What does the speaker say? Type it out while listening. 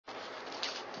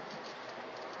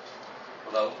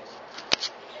Hello.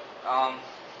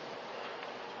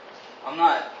 I'm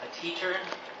not a teacher,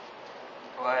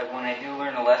 but when I do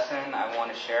learn a lesson, I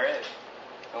want to share it.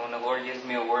 And when the Lord gives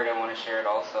me a word, I want to share it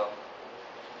also.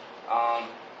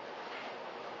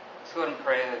 Let's go ahead and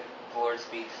pray that the Lord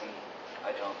speaks and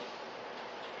I don't.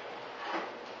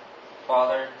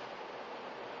 Father,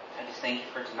 I just thank you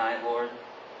for tonight, Lord.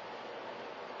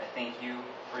 I thank you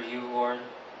for you, Lord.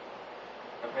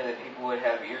 I pray that people would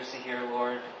have ears to hear,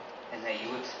 Lord, and that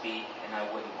you would speak and I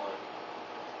wouldn't, Lord.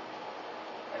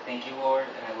 I thank you, Lord,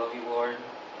 and I love you, Lord.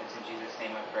 It's in Jesus'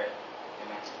 name I pray.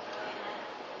 Amen.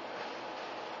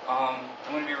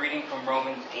 I'm going to be reading from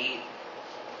Romans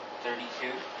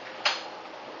 8:32.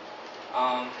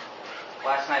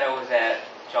 Last night I was at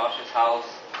Josh's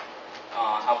house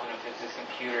helping him fix his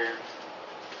computer.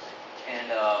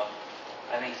 And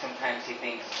I think sometimes he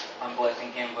thinks I'm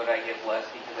blessing him, but I get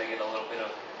blessed because I get a little bit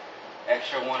of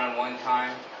extra one-on-one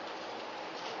time.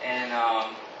 And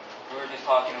we were just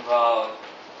talking about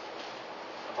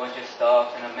a bunch of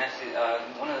stuff, and a message.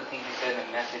 One of the things he said in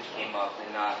the message came up,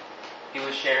 and he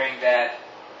was sharing that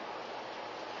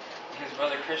his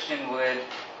brother Christian would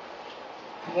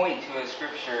point to a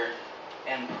scripture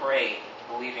and pray,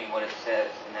 believing what it says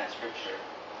in that scripture.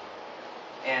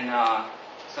 And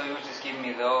so he was just giving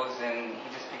me those, and he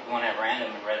just picked one at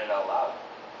random and read it out loud.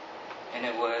 And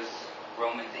it was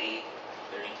Romans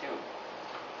 8:32.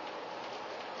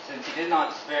 Since he did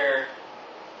not spare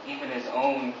even his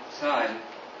own son,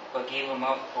 but gave him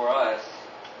up for us,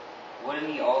 wouldn't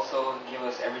he also give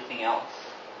us everything else?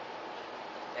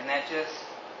 And that just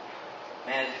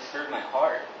stirred my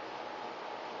heart.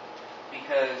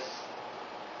 Because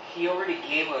he already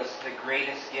gave us the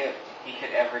greatest gift he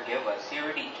could ever give us. He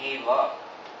already gave up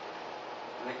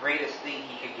the greatest thing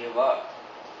he could give up.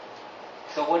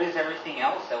 So what is everything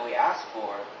else that we ask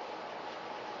for?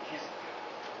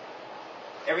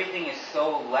 Everything is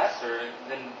so lesser,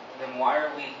 then why are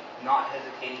we not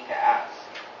hesitating to ask?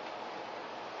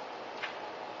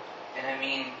 And I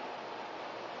mean,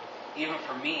 even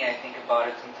for me, I think about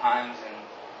it sometimes, and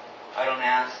I don't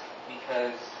ask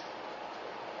because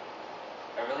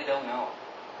I really don't know.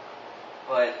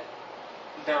 But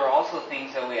there are also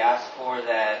things that we ask for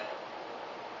that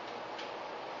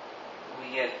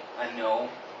we get a no,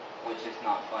 which is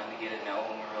not fun to get a no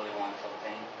when we really want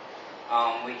something.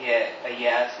 We get a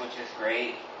yes, which is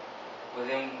great, but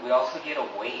then we also get a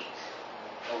wait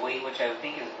which I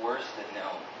think is worse than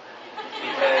no,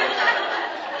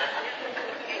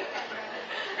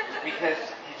 because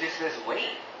he just says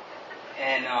wait,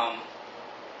 and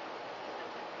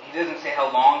he doesn't say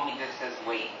how long, he just says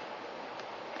wait.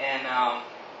 And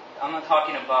I'm not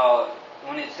talking about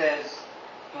when it says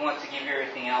he wants to give you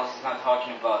everything else. He's not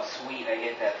talking about sweet, I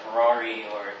get that Ferrari,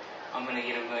 or I'm going to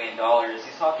get $1 million.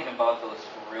 He's talking about those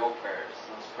for real prayers.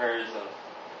 Those prayers of,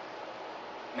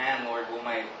 man, Lord, will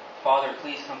my father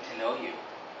please come to know you?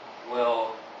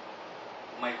 Will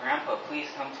my grandpa please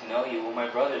come to know you? Will my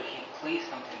brother please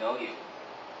come to know you?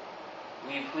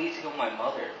 Will you please heal my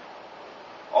mother?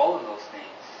 All of those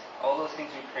things. All those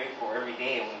things we pray for every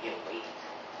day, and we get weight.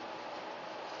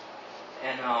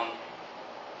 And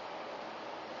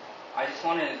I just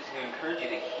wanted to encourage you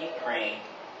to keep praying.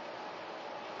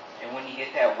 And when you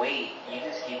get that weight, you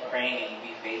just keep praying and you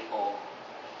be faithful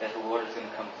that the Lord is going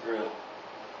to come through.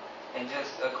 And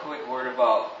just a quick word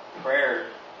about prayer.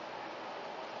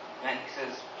 Man, he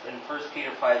says in 1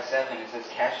 Peter 5:7, it says,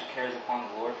 cast your cares upon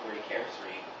the Lord, for he cares for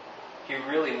you. He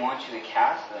really wants you to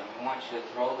cast them. He wants you to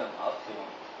throw them up to him.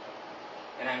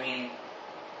 And I mean,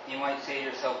 you might say to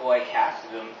yourself, well, I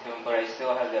casted them to him, but I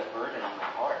still have that burden on my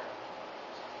heart.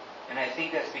 And I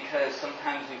think that's because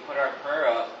sometimes we put our prayer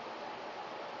up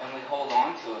and we hold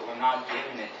on to it. We're not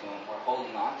giving it to him. We're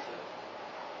holding on to it.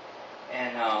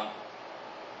 And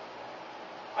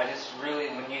I just really,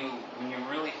 when you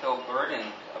really feel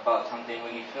burdened about something,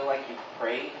 when you feel like you've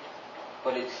prayed,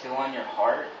 but it's still on your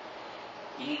heart,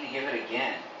 you need to give it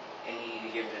again. And you need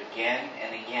to give it again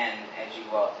and again as you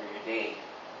go out through your day.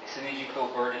 As soon as you feel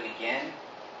burdened again,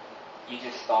 you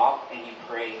just stop and you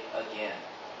pray again.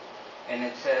 And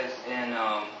it says in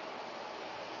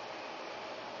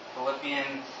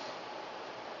Philippians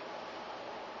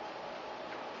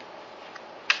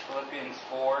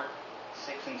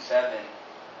 4:6 and 7.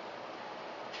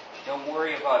 Don't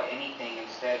worry about anything,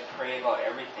 instead pray about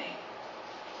everything.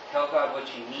 Tell God what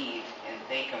you need and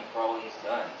thank him for all he's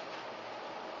done.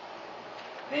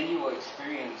 Then you will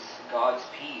experience God's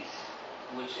peace,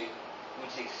 which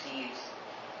exceeds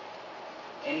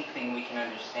anything we can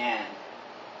understand.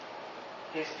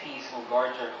 His peace will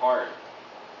guard your heart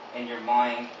and your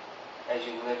mind as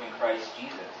you live in Christ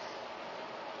Jesus.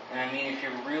 And I mean, if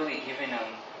you're really giving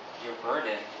them your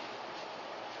burden,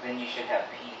 then you should have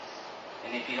peace.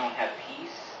 And if you don't have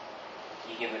peace,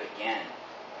 you give it again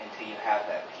until you have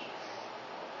that peace.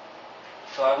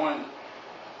 So I want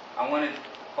to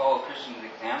follow Christian's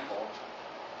example,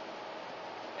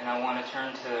 and I want to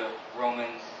turn to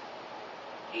Romans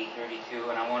 8:32,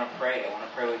 and I want to pray. I want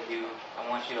to pray with you. I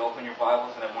want you to open your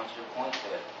Bibles, and I want you to point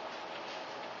to it.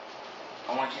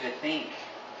 I want you to think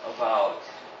about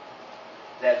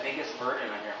that biggest burden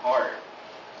on your heart,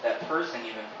 that person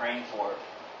you've been praying for,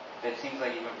 that seems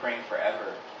like you've been praying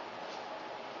forever.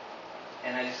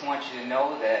 And I just want you to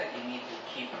know that you need to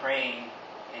keep praying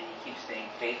and you keep staying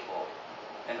faithful.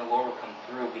 And the Lord will come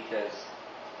through, because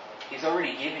He's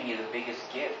already given you the biggest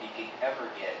gift you could ever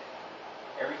get.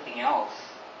 Everything else,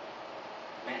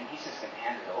 man, He's just going to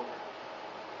hand it over.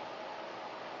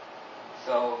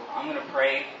 So I'm going to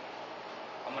pray.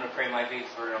 I'm going to pray my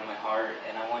biggest burden on my heart,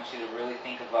 and I want you to really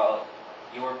think about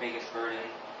your biggest burden,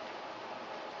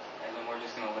 and then we're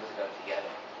just going to lift it up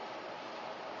together.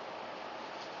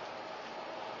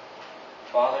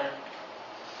 Father,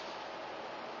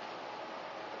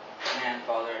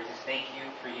 I just thank you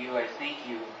for you. I thank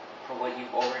you for what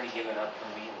you've already given up for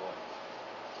me, Lord.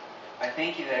 I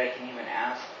thank you that I can even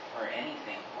ask for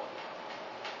anything, Lord.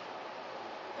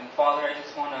 And Father, I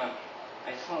just want to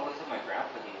lift up my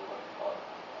grandpa to you, Lord, Father.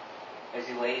 As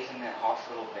he lays in that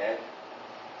hospital bed,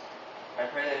 I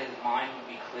pray that his mind would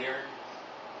be clear.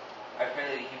 I pray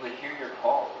that he would hear your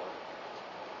call, Lord.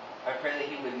 I pray that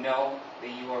he would know that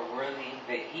you are worthy,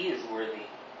 that he is worthy.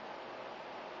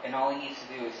 And all he needs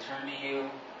to do is turn to you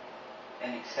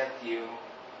and accept you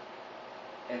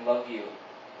and love you.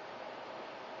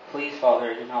 Please,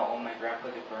 Father, I do not want my grandpa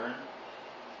to burn.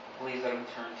 Please let him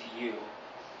turn to you.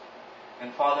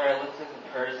 And Father, I lift up the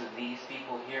prayers of these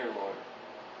people here, Lord.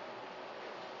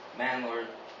 Man, Lord,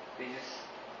 there's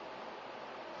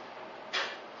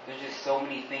just so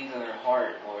many things in their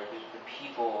heart, Lord. There's the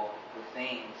people, the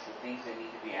things that need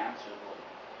to be answered, Lord.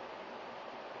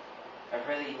 I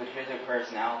pray that you would hear their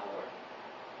prayers now, Lord.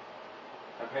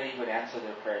 I pray that you would answer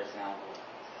their prayers now, Lord.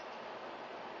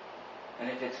 And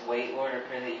if it's wait, Lord, I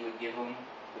pray that you would give them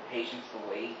the patience to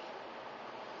wait.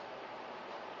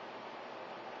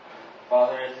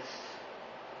 Father, I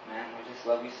just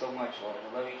love you so much, Lord.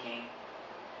 I love you, King.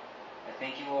 I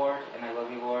thank you, Lord, and I love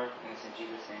you, Lord. And it's in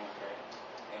Jesus' name I pray.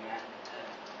 Amen.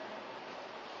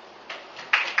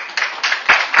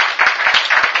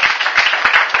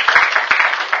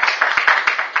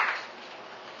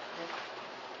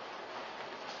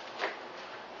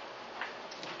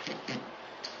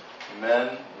 Amen,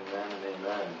 amen, and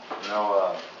amen. You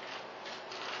know,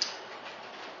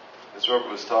 as Robert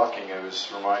was talking, I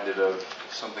was reminded of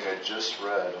something I just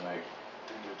read, and I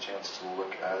didn't get a chance to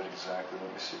look at it exactly.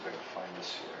 Let me see if I can find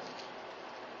this here.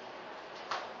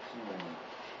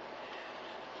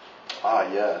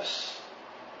 Yes.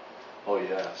 Oh,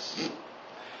 yes.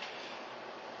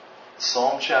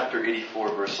 Psalm chapter 84,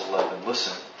 verse 11.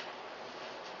 Listen.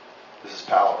 This is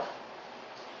power.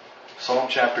 Psalm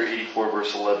chapter 84,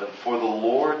 verse 11. For the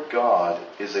Lord God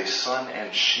is a sun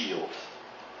and shield.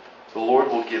 The Lord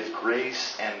will give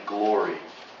grace and glory.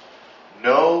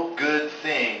 No good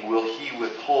thing will He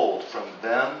withhold from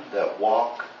them that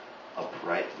walk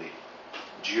uprightly.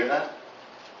 Did you hear that?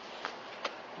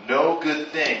 No good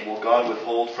thing will God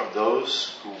withhold from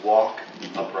those who walk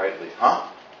uprightly. Huh?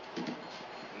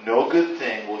 No good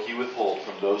thing will He withhold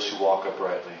from those who walk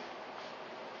uprightly.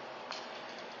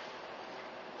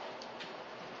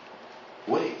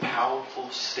 What a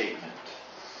powerful statement.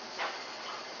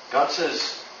 God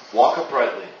says, walk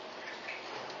uprightly.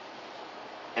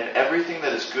 And everything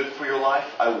that is good for your life,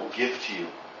 I will give to you.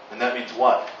 And that means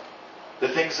what? The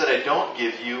things that I don't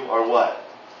give you are what?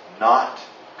 Not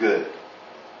good.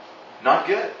 Not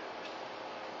good.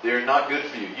 They're not good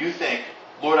for you. You think,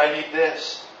 Lord, I need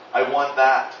this. I want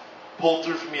that. Pull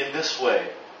through for me in this way.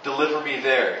 Deliver me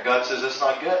there. And God says, that's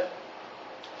not good.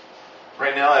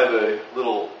 Right now I have a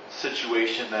little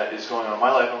situation that is going on in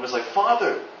my life. I'm just like,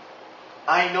 Father,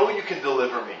 I know you can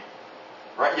deliver me.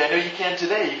 Right? Yeah, I know you can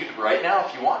today. You can right now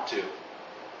if you want to.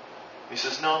 He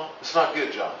says, no, it's not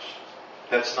good, Josh.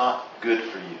 That's not good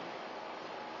for you.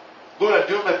 Lord, I'm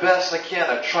doing my best I can.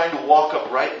 I'm trying to walk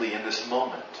uprightly in this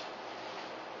moment.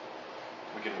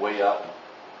 We can weigh up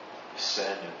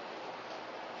sin.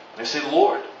 And I say,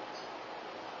 Lord,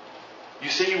 you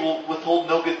say you will withhold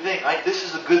no good thing. This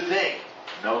is a good thing.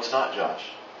 No, it's not, Josh.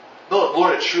 No,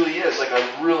 Lord, it truly is. Like,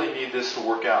 I really need this to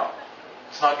work out.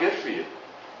 It's not good for you.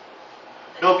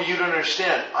 No, but you don't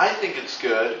understand. I think it's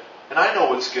good, and I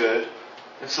know it's good,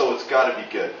 and so it's got to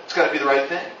be good. It's got to be the right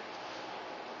thing.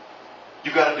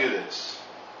 You've got to do this.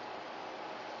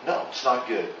 It's not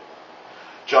good.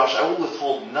 Josh, I will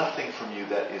withhold nothing from you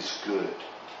that is good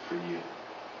for you.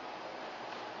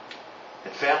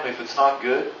 And family, if it's not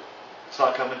good, it's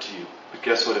not coming to you. But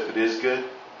guess what? If it is good,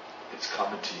 it's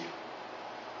coming to you.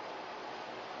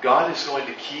 God is going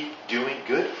to keep doing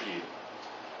good for you.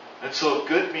 And so if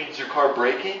good means your car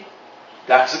breaking,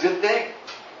 that's a good thing.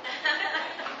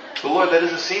 But Lord, that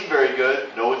doesn't seem very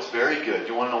good. No, it's very good.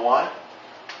 You want to know why?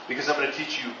 Because I'm going to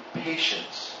teach you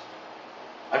patience.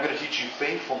 I'm going to teach you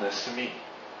faithfulness to me.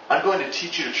 I'm going to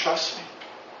teach you to trust me.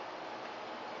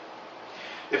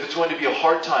 If it's going to be a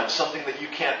hard time, something that you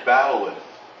can't battle with,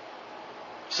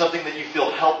 something that you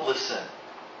feel helpless in,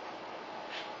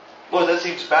 Lord, that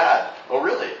seems bad. Oh,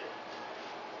 really?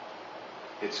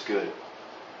 It's good.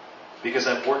 Because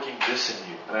I'm working this in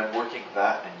you, and I'm working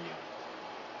that in you.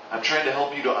 I'm trying to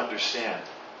help you to understand.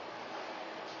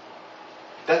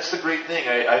 That's the great thing.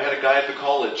 I had a guy at the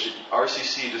college,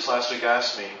 RCC, just last week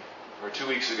asked me, or 2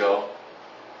 weeks ago,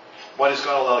 why does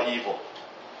God allow evil?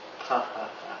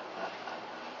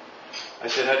 I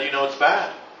said, how do you know it's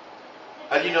bad?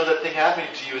 How do you know that thing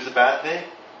happening to you is a bad thing?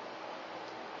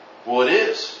 Well, it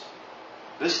is.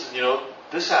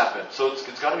 This happened, so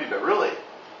it's got to be bad. Really?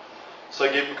 So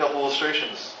I gave him a couple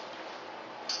illustrations,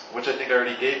 which I think I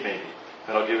already gave maybe,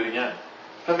 but I'll give it again.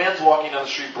 If a man's walking down the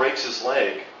street, breaks his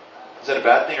leg, is that a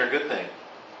bad thing or a good thing?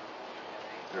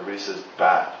 Everybody says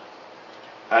bad.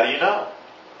 How do you know?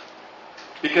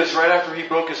 Because right after he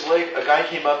broke his leg, a guy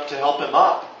came up to help him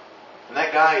up. And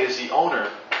that guy is the owner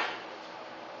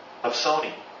of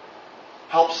Sony.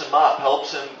 Helps him up,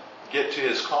 helps him get to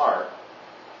his car,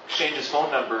 exchanges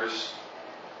phone numbers,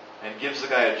 and gives the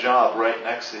guy a job right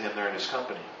next to him there in his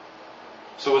company.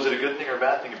 So was it a good thing or a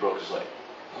bad thing he broke his leg?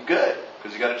 Good,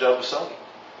 because he got a job with Sony.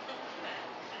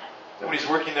 Then when he's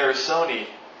working there at Sony,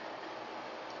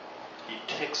 he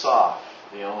ticks off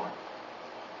the owner.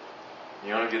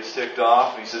 The owner gets ticked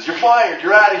off and he says, "You're fired,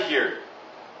 you're out of here."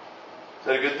 Is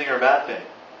that a good thing or a bad thing?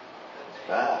 It's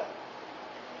bad.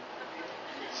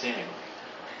 Seemingly.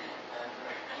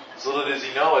 So little does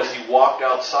he know, as he walked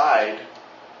outside,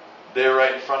 there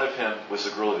right in front of him was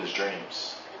the girl of his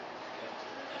dreams.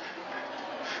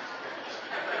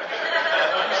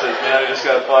 He says, "Man, I just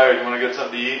got fired. You want to get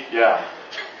something to eat?" "Yeah."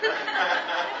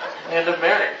 They end up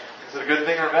married. Is it a good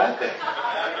thing or a bad thing?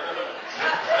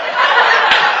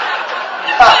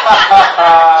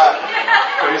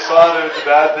 So you saw that it's a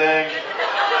bad thing?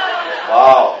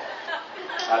 Wow.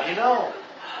 How do you know?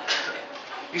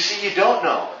 You see, you don't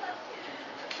know.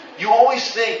 You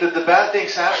always think that the bad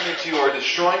things happening to you are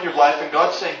destroying your life, and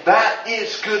God's saying, that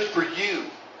is good for you.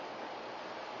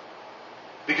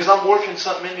 Because I'm working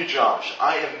something in you, Josh.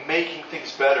 I am making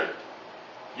things better.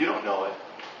 You don't know it,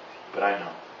 but I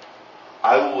know.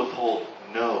 I will withhold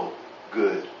no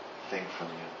good thing from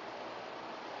you.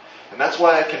 And that's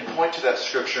why I can point to that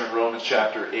scripture in Romans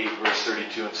chapter 8, verse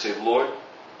 32 and say, Lord,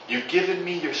 you've given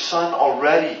me your Son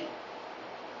already,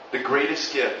 the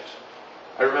greatest gift.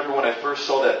 I remember when I first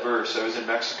saw that verse, I was in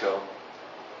Mexico,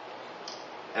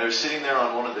 and I was sitting there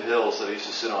on one of the hills that I used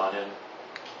to sit on, and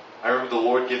I remember the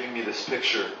Lord giving me this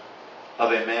picture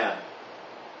of a man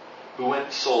who went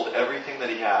and sold everything that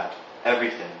he had,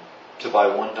 everything, to buy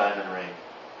one diamond ring,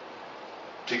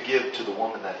 to give to the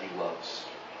woman that he loves.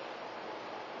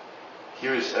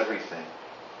 Here is everything.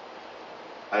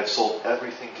 I have sold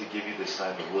everything to give you this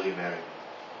diamond. Will you marry me?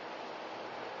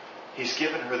 He's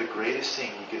given her the greatest thing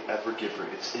he could ever give her.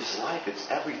 It's his life. It's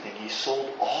everything. He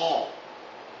sold all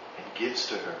and gives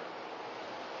to her.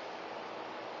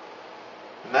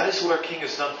 And that is what our King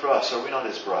has done for us. Are we not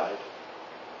his bride?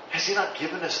 Has he not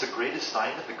given us the greatest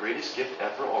diamond, the greatest gift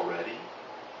ever already?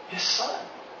 His Son.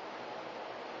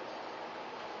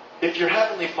 If your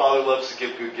Heavenly Father loves to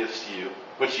give good gifts to you,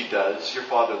 which he does, your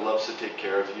Father loves to take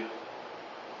care of you.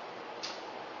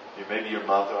 Maybe your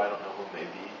mother, I don't know who it may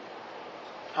be.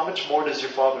 How much more does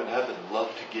your Father in heaven love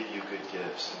to give you good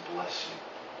gifts and bless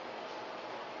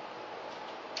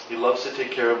you? He loves to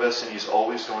take care of us, and he's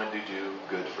always going to do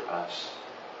good for us.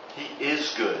 He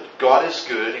is good. God is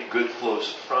good, and good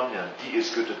flows from him. He is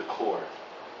good to the core.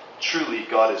 Truly,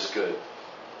 God is good.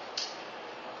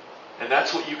 And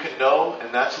that's what you can know,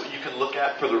 and that's what you can look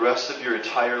at for the rest of your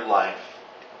entire life.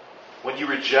 When you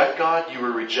reject God, you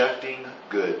are rejecting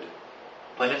good.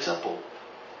 Plain and simple.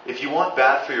 If you want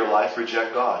bad for your life,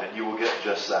 reject God, and you will get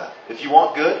just that. If you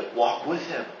want good, walk with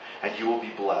him, and you will be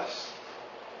blessed.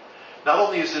 Not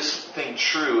only is this thing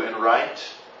true and right,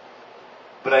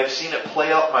 but I've seen it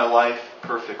play out in my life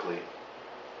perfectly.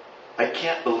 I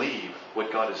can't believe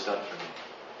what God has done for me.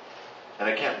 And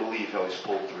I can't believe how he's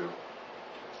pulled through.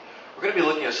 We're going to be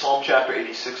looking at Psalm chapter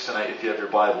 86 tonight if you have your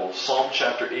Bible. Psalm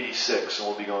chapter 86, and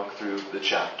we'll be going through the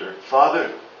chapter.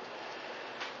 Father,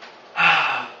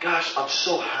 gosh, I'm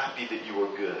so happy that you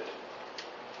are good.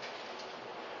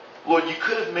 Lord, you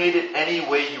could have made it any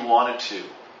way you wanted to.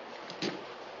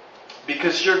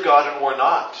 Because you're God and we're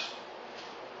not.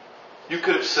 You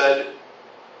could have said,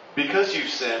 because you've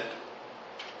sinned,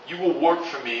 you will work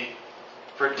for me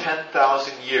for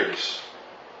 10,000 years.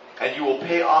 And you will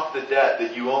pay off the debt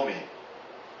that you owe me.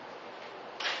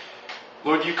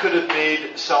 Lord, you could have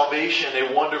made salvation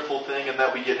a wonderful thing and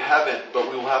that we get heaven, but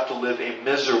we will have to live a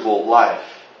miserable life.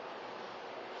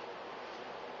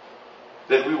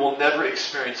 That we will never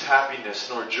experience happiness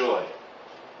nor joy.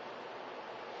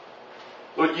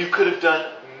 Lord, you could have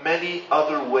done many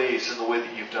other ways in the way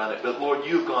that you've done it, but Lord,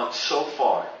 you have gone so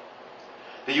far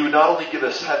that you would not only give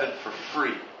us heaven for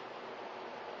free,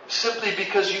 simply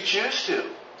because you choose to.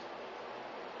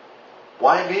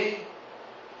 Why me?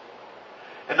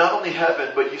 And not only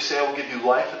heaven, but you say, I will give you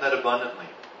life and that abundantly.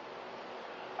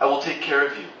 I will take care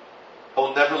of you. I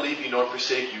will never leave you nor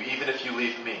forsake you, even if you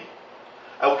leave me.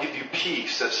 I will give you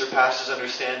peace that surpasses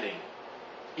understanding,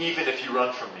 even if you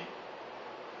run from me.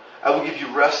 I will give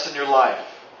you rest in your life,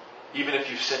 even if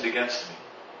you've sinned against me.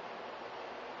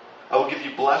 I will give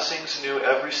you blessings new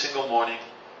every single morning.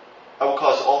 I will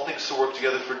cause all things to work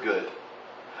together for good.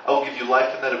 I will give you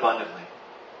life and that abundantly.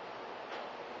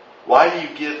 Why do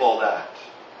you give all that?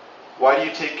 Why do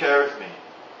you take care of me?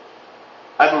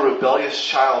 I'm a rebellious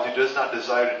child who does not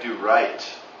desire to do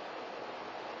right.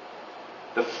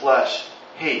 The flesh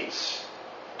hates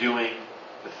doing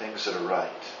the things that are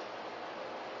right.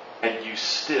 And you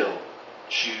still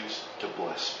choose to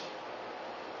bless me.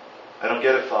 I don't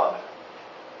get it, Father.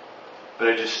 But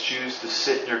I just choose to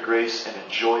sit in your grace and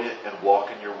enjoy it and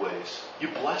walk in your ways. You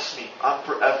bless me. I'm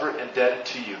forever indebted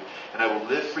to you. And I will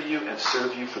live for you and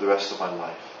serve you for the rest of my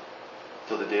life.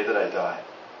 Till the day that I die.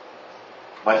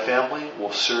 My family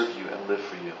will serve you and live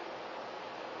for you.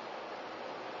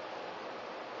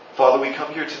 Father, we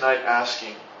come here tonight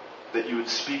asking that you would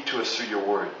speak to us through your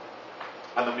word.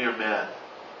 I'm a mere man.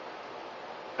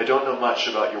 I don't know much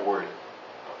about your word.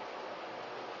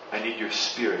 I need your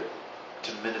spirit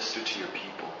to minister to your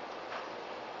people.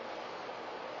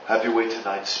 Have your way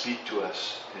tonight. Speak to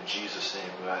us. In Jesus' name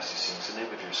we ask these things. In the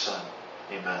name of your Son.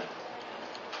 Amen.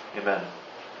 Amen.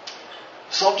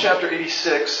 Psalm chapter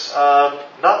 86.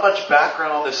 Not much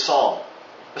background on this psalm.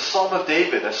 A psalm of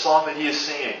David. A psalm that he is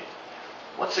singing.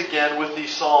 Once again, with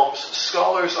these psalms,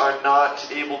 scholars are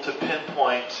not able to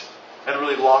pinpoint and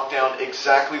really lock down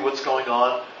exactly what's going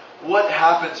on. What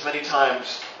happens many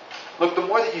times, look, the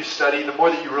more that you study, the more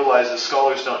that you realize that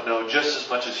scholars don't know just as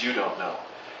much as you don't know.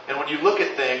 And when you look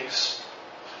at things,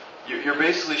 you're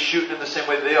basically shooting in the same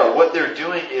way they are. What they're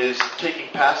doing is taking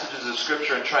passages of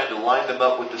Scripture and trying to line them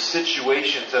up with the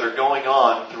situations that are going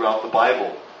on throughout the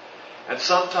Bible. And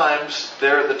sometimes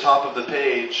there at the top of the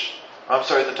page, at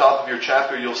the top of your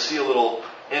chapter, you'll see a little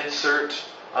insert,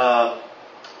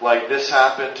 like this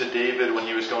happened to David when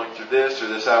he was going through this, or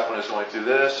this happened when he was going through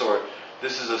this, or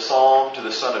this is a psalm to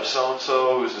the son of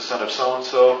so-and-so, who's the son of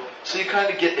so-and-so. So you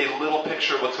kind of get a little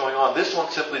picture of what's going on. This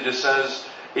one simply just says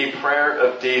a prayer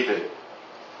of David.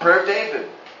 Prayer of David.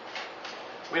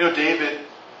 We know David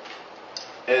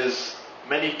as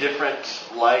many different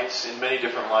lights, in many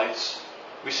different lights.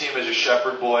 We see him as a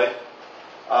shepherd boy.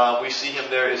 We see him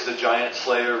there as the giant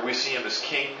slayer. We see him as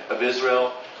king of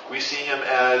Israel. We see him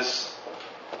as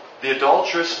the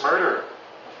adulterous murderer.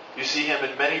 You see him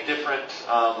in many different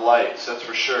lights, that's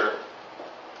for sure.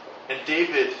 And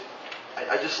David,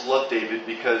 I just love David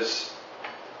because,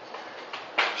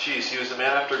 he was a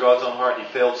man after God's own heart. He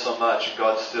failed so much, and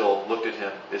God still looked at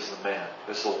him as the man,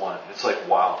 as the one. It's like,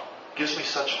 wow. It gives me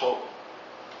such hope.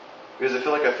 Because I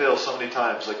feel like I fail so many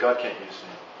times, like God can't use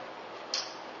me.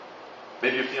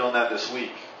 Maybe you're feeling that this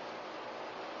week.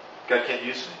 God can't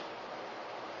use me.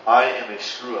 I am a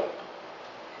screw-up.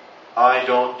 I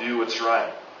don't do what's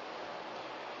right.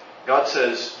 God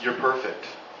says, you're perfect.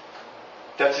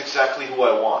 That's exactly who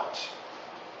I want.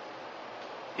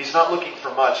 He's not looking for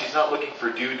much. He's not looking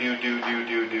for do.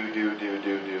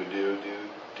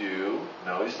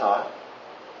 No, he's not.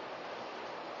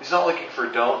 He's not looking for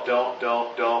don't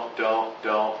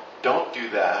do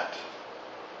that.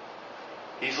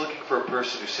 He's looking for a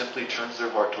person who simply turns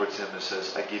their heart towards him and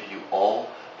says, I give you all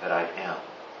that I am.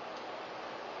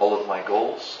 All of my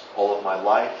goals, all of my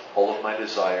life, all of my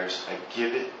desires, I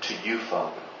give it to you,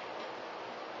 Father.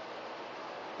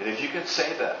 And if you can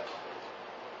say that,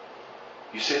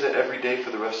 you say that every day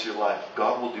for the rest of your life,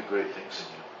 God will do great things in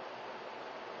you.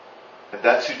 And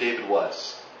that's who David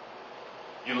was.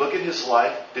 You look at his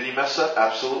life. Did he mess up?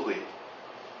 Absolutely.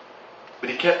 But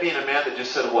he kept being a man that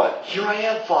just said what? Here I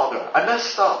am, Father. I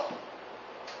messed up.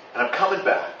 And I'm coming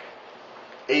back.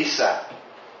 ASAP.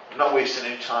 I'm not wasting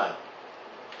any time.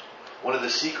 One of the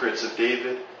secrets of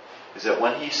David is that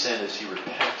when he sinned is he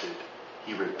repented.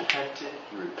 He repented.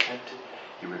 He repented.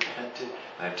 He repented.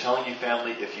 And I'm telling you,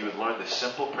 family, if you would learn this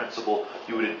simple principle,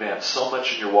 you would advance so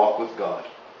much in your walk with God.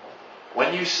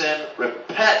 When you sin,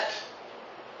 repent.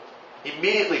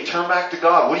 Immediately turn back to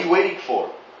God. What are you waiting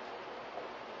for?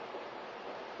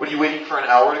 What are you waiting for an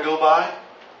hour to go by?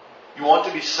 You want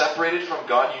to be separated from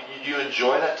God? You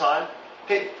enjoy that time?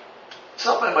 Hey, it's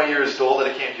not that my ear is dull that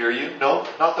I can't hear you. No,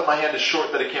 not that my hand is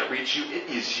short that I can't reach you. It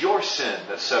is your sin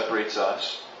that separates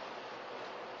us.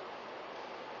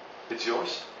 It's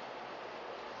yours.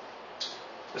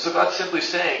 And so God's simply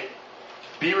saying,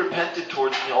 be repentant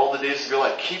towards me all the days of your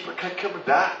life. Keep coming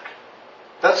back.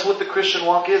 That's what the Christian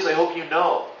walk is. I hope you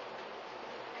know.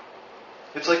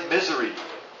 It's like misery.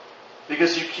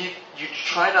 Because you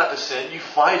try not to sin, you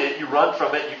fight it, you run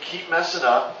from it, you keep messing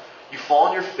up, you fall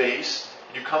on your face,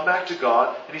 and you come back to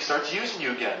God, and He starts using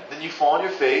you again. Then you fall on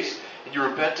your face, and you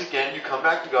repent again, you come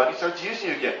back to God, and He starts using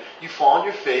you again. You fall on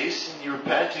your face, and you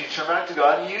repent, and you turn back to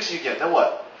God, and He uses you again. Then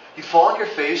what? You fall on your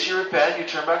face, you repent, you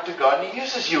turn back to God, and He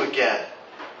uses you again.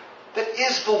 That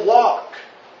is the walk.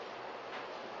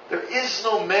 There is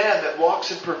no man that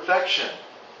walks in perfection.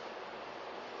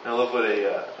 And I love what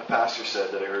a pastor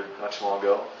said that I heard not too long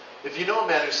ago. If you know a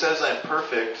man who says, I am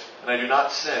perfect and I do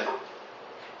not sin,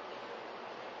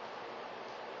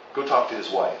 go talk to his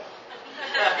wife.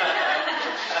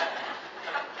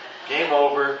 Game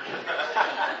over.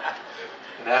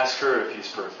 And ask her if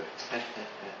he's perfect.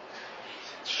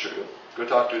 It's true. Go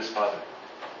talk to his mother.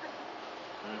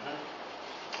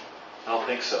 I don't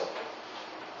think so.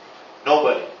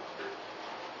 Nobody.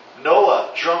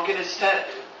 Noah, drunk in his tent.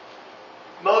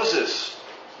 Moses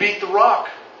beat the rock.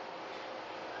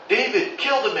 David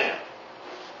killed a man.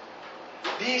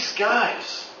 These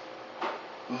guys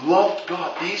loved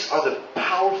God. These are the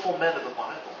powerful men of the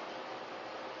Bible.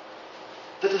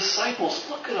 The disciples,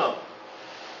 look at them.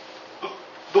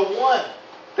 The one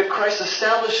that Christ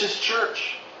established His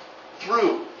church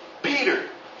through, Peter,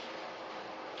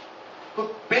 who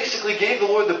basically gave the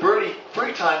Lord the birdie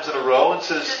 3 times in a row and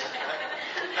says,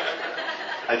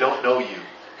 I don't know you.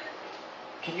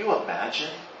 Can you imagine?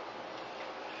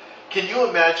 Can you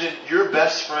imagine your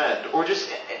best friend, or just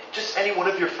any one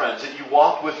of your friends that you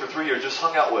walked with for 3 years, just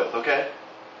hung out with, okay?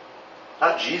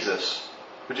 Not Jesus,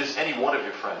 but just any one of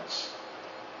your friends.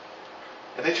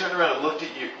 And they turned around and looked at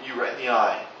you right in the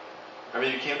eye. I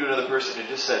mean, you came to another person and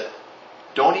just said,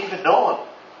 don't even know him.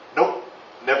 Nope.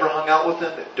 Never hung out with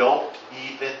him. Don't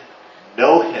even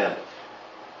know him.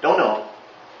 Don't know him.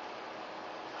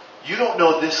 You don't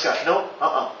know this guy. No,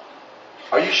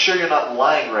 Are you sure you're not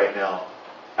lying right now?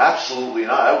 Absolutely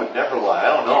not. I would never lie.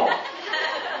 I don't know him.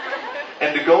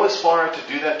 And to go as far to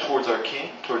do that towards our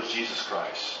King, towards Jesus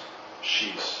Christ.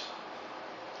 Sheesh.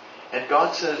 And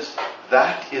God says,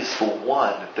 that is the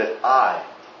one that I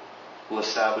will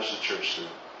establish the church through.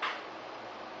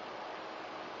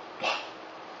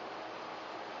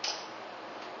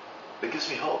 That gives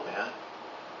me hope, man.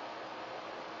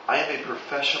 I am a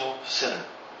professional sinner.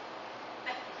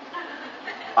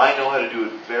 I know how to do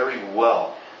it very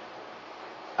well.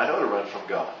 I know how to run from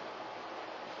God.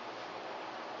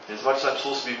 As much as I'm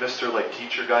supposed to be Mr.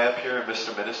 teacher guy up here and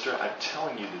Mr. Minister, I'm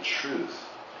telling you the truth.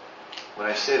 When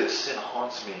I say that sin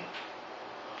haunts me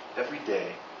every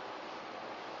day,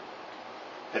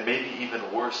 and maybe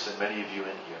even worse than many of you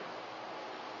in here.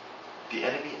 The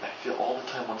enemy, I feel all the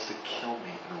time, wants to kill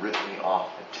me and rip me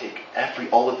off and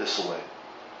take all of this away.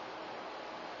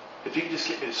 If he can just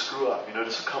get me to screw up,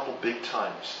 just a couple big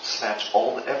times, snatch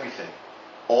everything,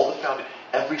 all the foundation,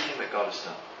 everything that God has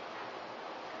done.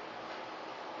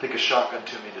 Take a shotgun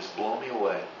to me and just blow me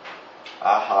away.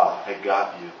 Aha, I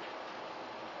got you.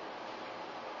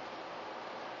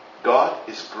 God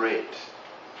is great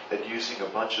at using a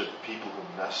bunch of people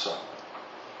who mess up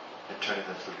and turning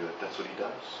them for good. That's what He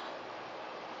does.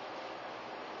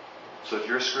 So if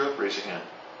you're a screw up, raise your hand.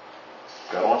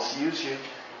 God wants to use you.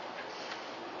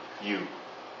 You.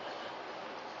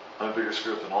 I'm a bigger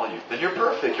screw up than all you. Then you're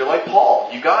perfect. You're like Paul.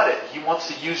 You got it. He wants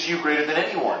to use you greater than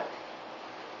anyone.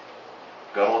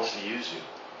 God wants to use you.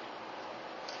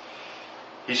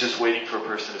 He's just waiting for a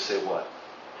person to say what?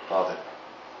 Father,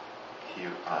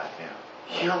 here I am.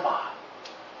 Here am I.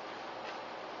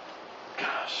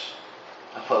 Gosh,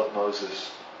 I love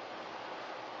Moses.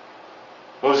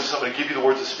 Moses, I'm going to give you the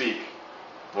words to speak.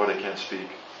 Lord, I can't speak.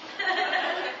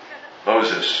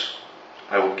 Moses,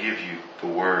 I will give you the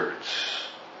words.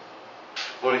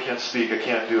 Lord, I can't speak. I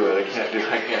can't do it. I can't do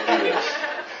this.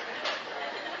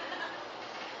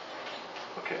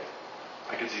 Okay.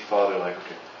 I can see Father like,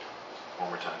 okay, one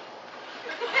more time.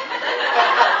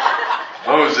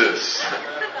 Moses,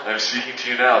 I'm speaking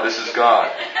to you now. This is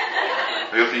God.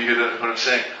 I hope that you hear what I'm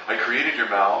saying. I created your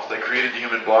mouth. I created the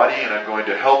human body, and I'm going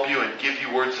to help you and give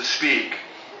you words to speak.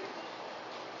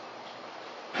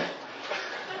 I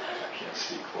can't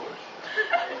speak, Lord.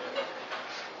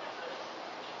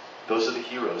 Those are the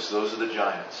heroes. Those are the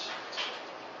giants.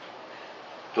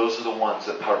 Those are the ones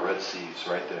that part Red Seas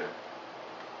right there.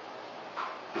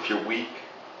 If you're weak,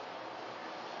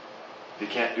 if you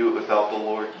can't do it without the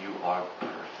Lord, you are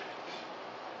perfect.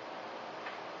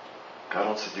 God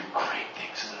wants to do great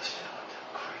things in this family.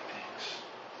 Great things.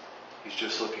 He's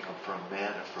just looking for a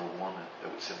man and for a woman that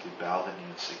would simply bow the knee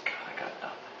and say, God, I got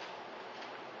nothing.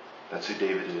 That's who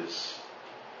David is.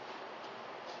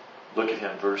 Look at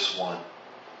him, verse 1.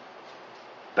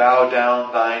 Bow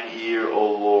down thine ear,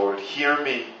 O Lord. Hear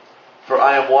me. For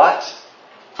I am what?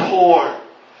 Poor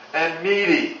and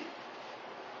needy.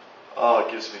 Oh,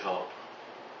 it gives me hope.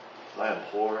 I am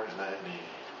poor and I am needy.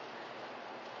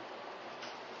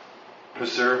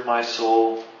 Preserve my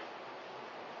soul,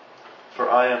 for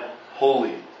I am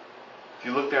holy. If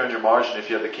you look there in your margin, if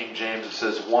you have the King James, it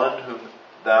says, one whom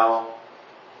thou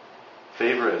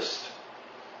favorest,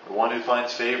 or one who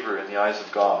finds favor in the eyes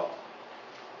of God.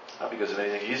 Not because of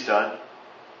anything he's done,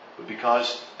 but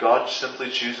because God simply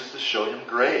chooses to show him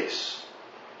grace.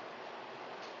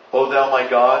 O thou my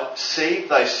God, save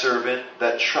thy servant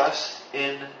that trusts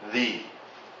in thee.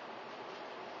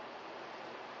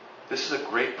 This is a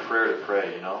great prayer to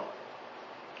pray, you know.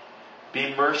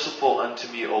 Be merciful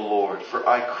unto me, O Lord, for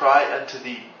I cry unto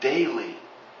thee daily.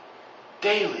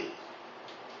 Daily.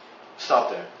 Stop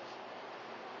there.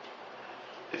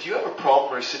 If you have a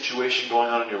problem or a situation going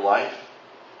on in your life,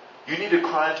 you need to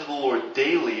cry unto the Lord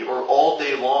daily or all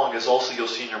day long, as also you'll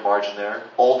see in your margin there.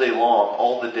 All day long,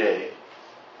 all the day.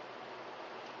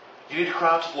 You need to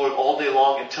cry unto the Lord all day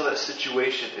long until that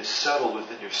situation is settled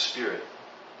within your spirit.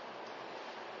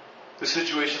 The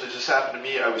situation that just happened to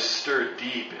me, I was stirred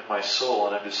deep in my soul,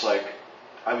 and I'm just like,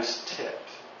 I was ticked.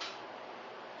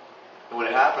 And when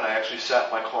it happened, I actually sat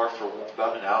in my car for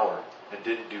about an hour and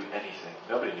didn't do anything.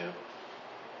 Nobody knew.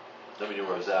 Nobody knew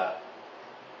where I was at.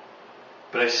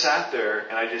 But I sat there,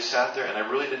 and I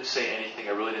really didn't say anything.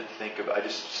 I really didn't think about it. I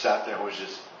just sat there and was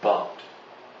just bummed.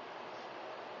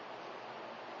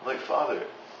 I'm like, Father,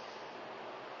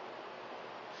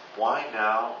 why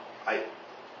now?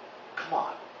 Come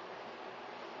on.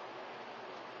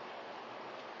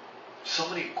 So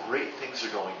many great things are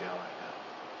going down right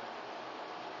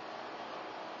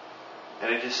now.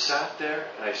 And I just sat there,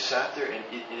 and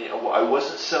I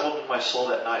wasn't settled in my soul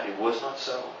that night. It was not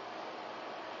settled.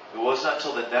 It was not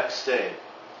until the next day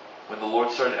when the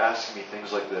Lord started asking me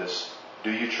things like this.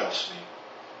 Do you trust me?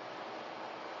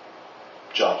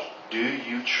 Josh, do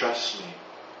you trust me?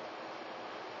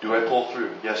 Do I pull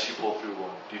through? Yes, you pull through,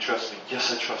 Lord. Do you trust me?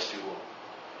 Yes, I trust you, Lord.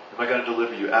 Am I going to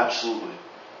deliver you? Absolutely.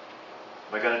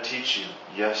 Am I going to teach you?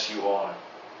 Yes, you are.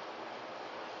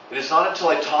 It is not until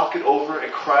I talk it over and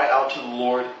cry out to the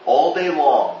Lord all day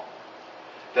long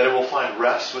that I will find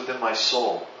rest within my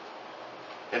soul.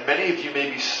 And many of you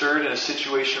may be stirred in a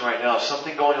situation right now,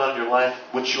 something going on in your life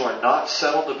which you are not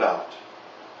settled about.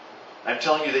 I'm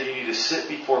telling you that you need to sit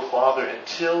before Father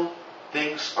until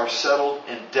things are settled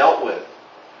and dealt with.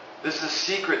 This is a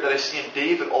secret that I see in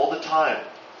David all the time.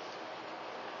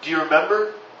 Do you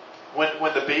remember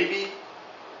when the baby,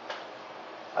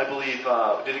 I believe,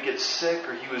 did it get sick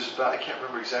or he was about, I can't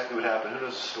remember exactly what happened. Who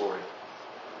knows the story?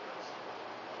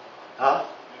 Huh?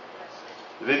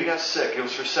 The baby got sick. It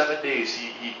was for 7 days.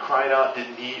 He cried out,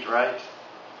 didn't eat, right?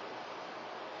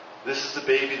 This is the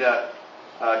baby that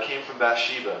came from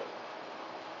Bathsheba.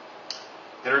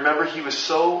 And remember, he was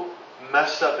so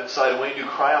messed up inside. And when you do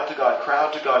cry out to God, cry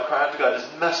out to God, cry out to God,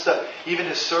 just messed up. Even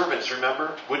his servants,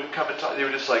 remember, wouldn't come and talk. They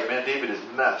were just like, man, David is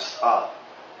messed up.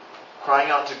 Crying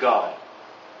out to God.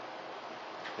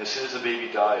 As soon as the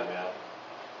baby died, man,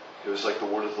 it was like the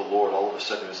word of the Lord. All of a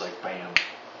sudden, it was like, bam.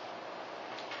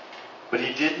 But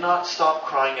he did not stop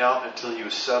crying out until he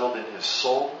was settled in his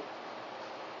soul.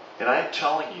 And I am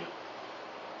telling you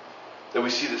that we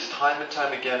see this time and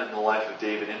time again in the life of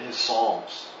David in his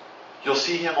Psalms. You'll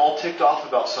see him all ticked off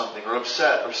about something or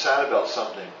upset or sad about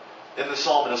something in the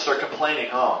Psalm, and he'll start complaining,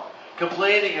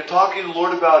 Complaining and talking to the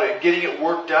Lord about it and getting it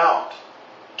worked out.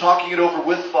 Talking it over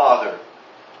with Father.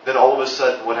 Then all of a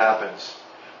sudden, what happens?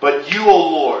 But you, O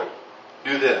Lord,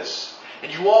 do this.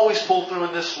 And you always pull through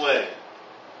in this way.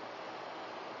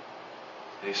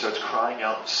 And he starts crying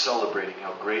out and celebrating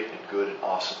how great and good and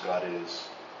awesome God is.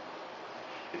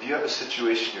 If you have a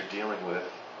situation you're dealing with,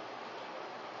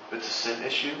 if it's a sin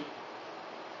issue,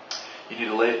 you need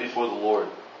to lay it before the Lord.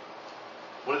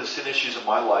 One of the sin issues in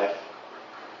my life,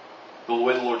 the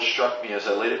way the Lord struck me as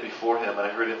I laid it before Him, and I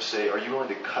heard Him say, "Are you willing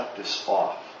to cut this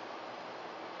off?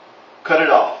 Cut it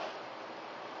off."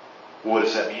 Well, what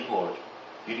does that mean, Lord?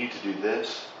 You need to do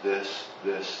this, this,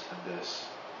 this, and this.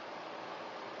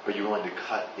 Are you willing to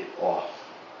cut it off?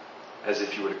 As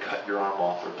if you were to cut your arm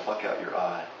off or pluck out your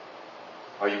eye.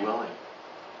 Are you willing?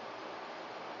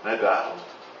 And I battled.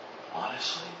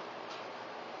 Honestly?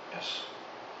 Yes.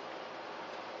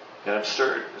 And I'm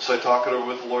stirred. And so I talk it over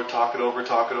with the Lord, talk it over. I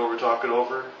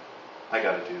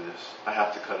got to do this. I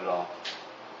have to cut it off.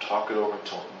 Talk it over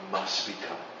until it must be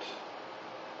cut.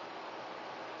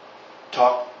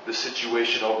 Talk the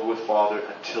situation over with Father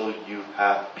until you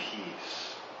have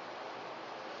peace.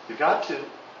 You've got to.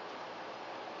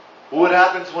 Well, what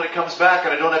happens when it comes back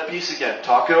and I don't have peace again?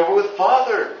 Talk it over with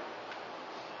Father.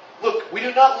 Look, we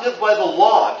do not live by the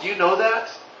law. Do you know that?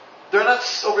 There are not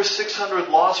over 600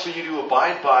 laws for you to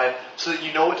abide by so that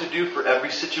you know what to do for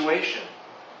every situation.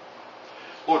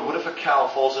 Lord, what if a cow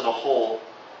falls in a hole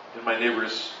in my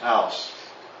neighbor's house?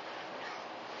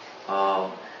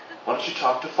 Why don't you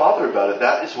talk to Father about it?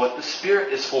 That is what the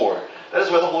Spirit is for. That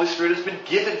is why the Holy Spirit has been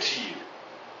given to you.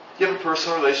 You have a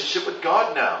personal relationship with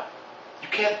God now. You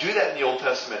can't do that in the Old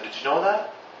Testament. Did you know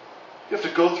that? You have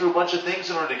to go through a bunch of things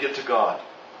in order to get to God.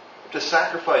 You have to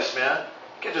sacrifice, man.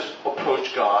 You can't just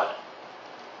approach God.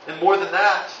 And more than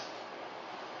that,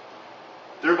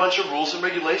 there are a bunch of rules and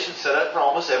regulations set up for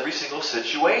almost every single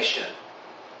situation.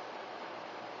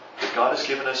 But God has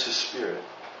given us His Spirit.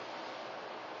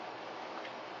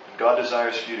 And God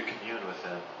desires for you to commune with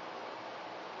Him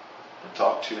and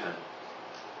talk to Him.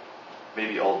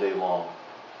 Maybe all day long.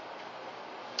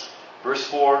 Verse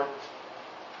 4,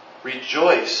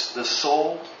 "Rejoice the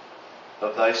soul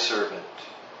of thy servant.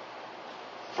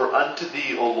 For unto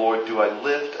thee, O Lord, do I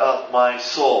lift up my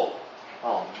soul."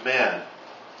 Oh man.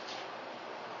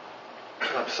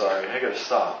 I'm sorry, I gotta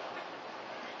stop.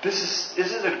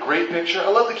 Isn't it a great picture? I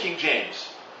love the King James.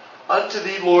 "Unto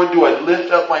thee, Lord, do I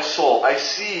lift up my soul." I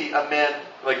see a man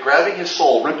like grabbing his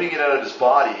soul, ripping it out of his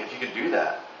body, if you can do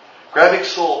that. Grabbing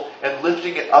soul and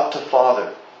lifting it up to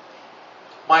Father.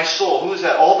 My soul, who is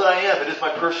that? All that I am. It is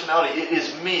my personality. It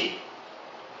is me.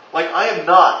 Like I am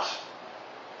not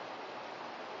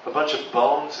a bunch of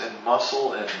bones and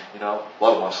muscle and, a lot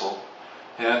of muscle.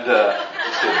 And,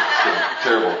 just kidding.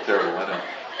 Terrible, I know.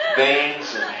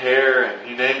 Veins and hair and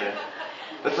you name it.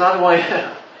 That's not who I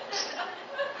am.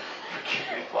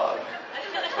 Forgive me, Father.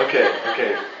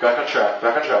 Okay. Back on track.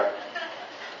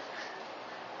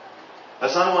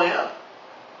 That's not who I am.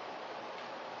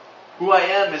 Who I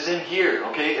am is in here,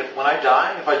 okay? When I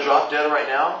die, if I drop dead right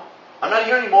now, I'm not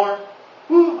here anymore.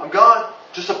 I'm gone.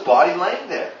 Just a body laying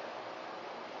there.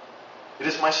 It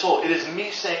is my soul. It is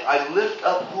me saying, I lift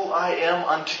up who I am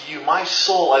unto you. My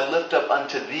soul I lift up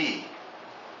unto thee.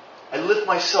 I lift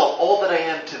myself, all that I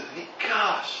am, to thee.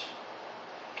 Gosh.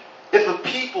 If a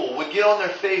people would get on their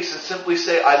face and simply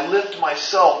say, I lift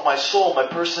myself, my soul, my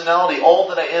personality, all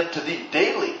that I am to thee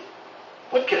daily,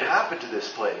 what could happen to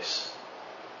this place?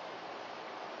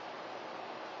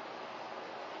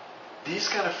 These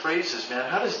kind of phrases, man,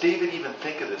 how does David even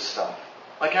think of this stuff?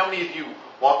 Like how many of you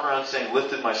walk around saying,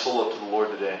 lifted my soul up to the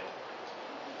Lord today?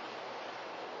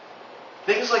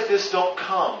 Things like this don't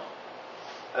come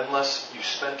unless you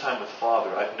spend time with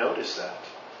Father. I've noticed that.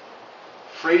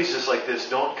 Phrases like this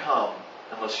don't come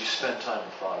unless you spend time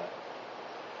with Father.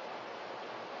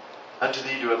 Unto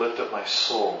thee do I lift up my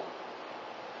soul.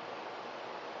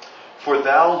 For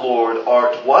thou, Lord,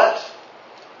 art what?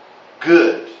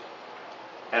 Good.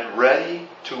 And ready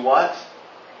to what?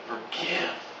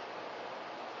 Forgive.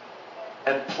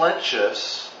 And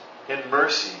plenteous in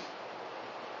mercy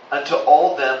unto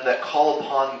all them that call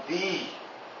upon thee.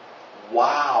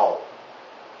 Wow.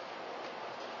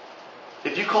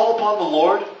 If you call upon the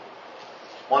Lord,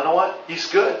 want to know what? He's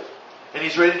good. And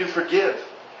He's ready to forgive.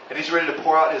 And He's ready to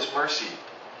pour out His mercy.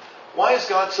 Why is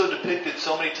God so depicted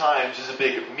so many times as a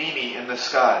big meanie in the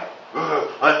sky?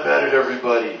 I'm mad at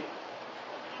everybody.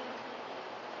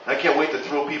 I can't wait to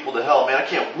throw people to hell, man. I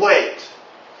can't wait.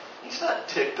 He's not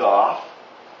ticked off.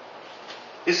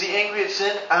 Is He angry at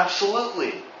sin?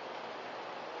 Absolutely.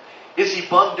 Is He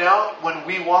bummed out when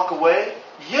we walk away?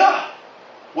 Yeah.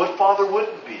 What father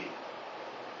wouldn't be?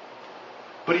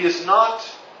 But He is not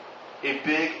a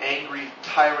big, angry,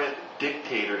 tyrant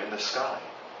dictator in the sky.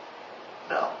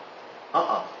 No.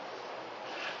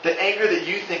 The anger that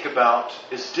you think about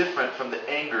is different from the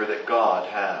anger that God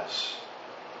has.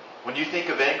 When you think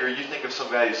of anger, you think of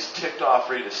some guy who's ticked off,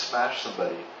 ready to smash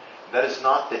somebody. That is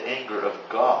not the anger of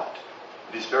God.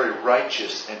 It is very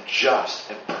righteous and just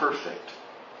and perfect.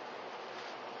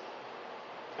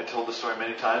 I told the story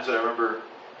many times, but I remember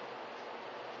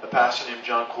a pastor named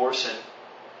John Corson.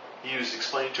 He was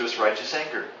explaining to us righteous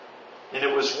anger. And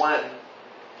it was when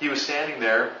he was standing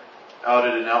there out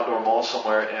at an outdoor mall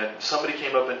somewhere, and somebody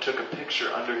came up and took a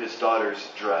picture under his daughter's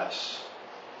dress.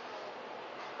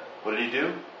 What did he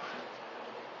do?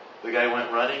 The guy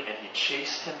went running and he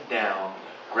chased him down,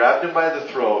 grabbed him by the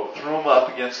throat, threw him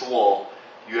up against the wall.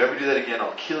 You ever do that again,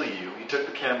 I'll kill you. He took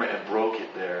the camera and broke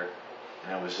it there,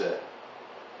 and that was it.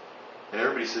 And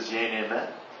everybody says, yea and amen.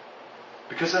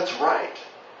 Because that's right.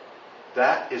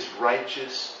 That is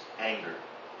righteous anger.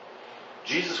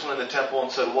 Jesus went in the temple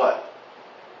and said what?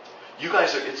 You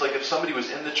guys are, it's like if somebody was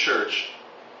in the church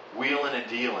wheeling and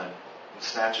dealing and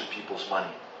snatching people's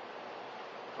money.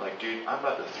 Like, dude, I'm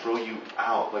about to throw you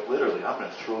out. Like, literally, I'm going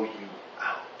to throw you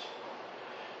out.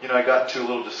 You know, I got into a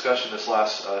little discussion this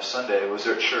last Sunday. I was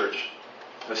there at church.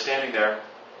 I was standing there.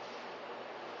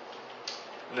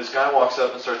 And this guy walks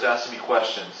up and starts asking me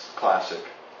questions. Classic.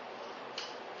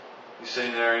 He's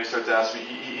sitting there and he starts asking me.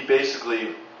 He basically,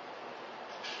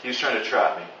 he was trying to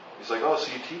trap me. He's like, oh,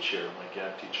 so you teach here? I'm like, yeah,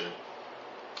 I'm a teacher.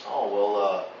 Oh,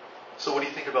 well, so what do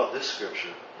you think about this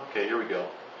scripture? Okay, here we go.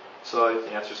 So I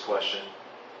answer his question.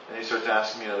 And he starts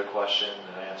asking me another question,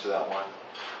 and I answer that one.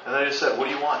 And then I just said, what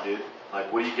do you want, dude?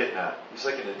 Like, what are you getting at? He's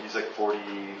like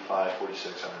 45,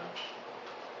 46, I don't know.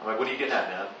 I'm like, what are you getting at,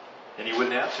 man? And he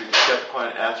wouldn't answer. He just kept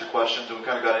trying to answer questions, and we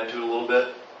kind of got into it a little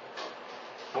bit.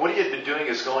 And what he had been doing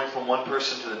is going from one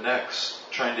person to the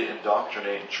next, trying to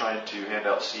indoctrinate and trying to hand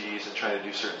out CDs and trying to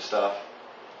do certain stuff.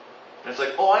 And it's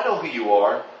like, oh, I know who you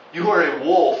are. You are a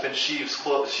wolf in sheep's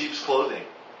clothing.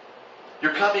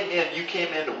 You're coming in, you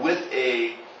came in with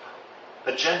a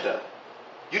agenda.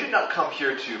 You did not come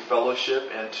here to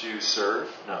fellowship and to serve.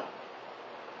 No.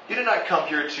 You did not come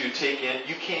here to take in.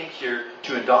 You came here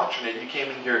to indoctrinate. You came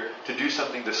in here to do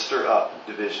something to stir up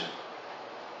division.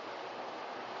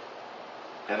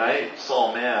 And I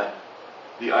saw a man,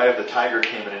 the eye of the tiger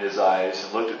came in his eyes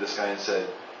and looked at this guy and said,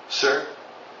 sir,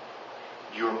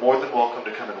 you are more than welcome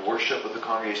to come and worship with the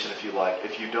congregation if you like.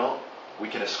 If you don't, we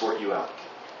can escort you out.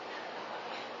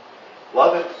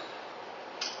 Love it.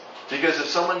 Because if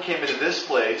someone came into this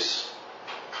place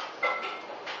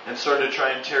and started to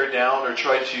try and tear down or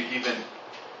try to even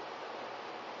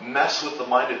mess with the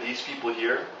mind of these people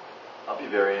here, I'll be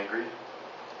very angry.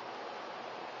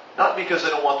 Not because I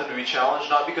don't want them to be challenged,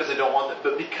 not because I don't want them,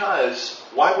 but because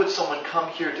why would someone come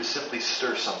here to simply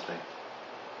stir something?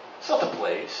 It's not the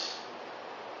place.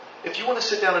 If you want to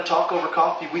sit down and talk over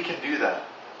coffee, we can do that.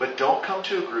 But don't come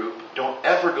to a group, don't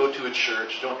ever go to a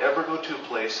church, don't ever go to a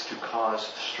place to cause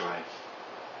strife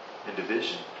and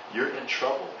division. You're in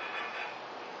trouble.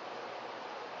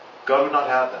 God would not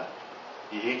have that.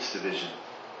 He hates division.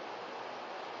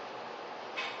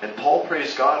 And Paul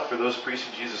praised God for those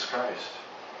preaching Jesus Christ.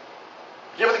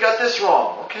 Yeah, but they got this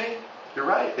wrong. Okay, you're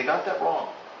right. They got that wrong.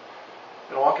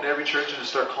 You're going to walk into every church and just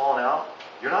start calling out.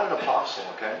 You're not an apostle,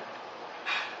 okay?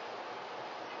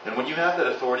 And when you have that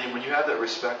authority, and when you have that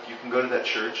respect, you can go to that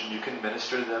church and you can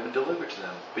minister to them and deliver to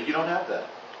them. But you don't have that.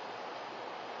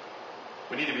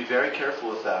 We need to be very careful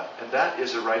with that. And that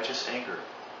is a righteous anger.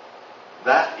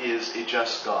 That is a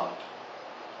just God.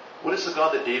 What is the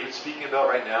God that David's speaking about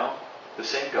right now? The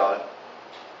same God.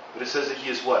 But it says that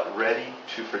He is what? Ready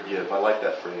to forgive. I like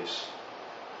that phrase.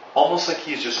 Almost like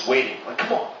He is just waiting. Like,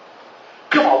 come on.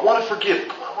 Come on, I want to forgive.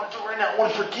 Come on, I want to do it right now. I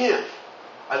want to forgive.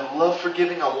 I love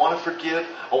forgiving. I want to forgive.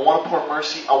 I want to pour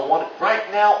mercy. I want it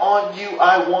right now on you.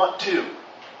 I want to.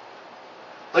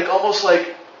 Like almost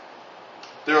like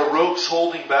there are ropes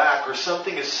holding back or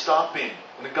something is stopping.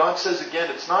 And God says again,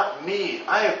 it's not me.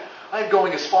 I am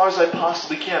going as far as I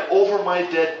possibly can over my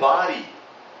dead body.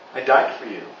 I died for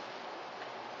you.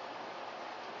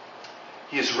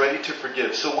 He is ready to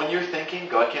forgive. So when you're thinking,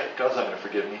 God's not going to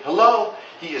forgive me. Hello?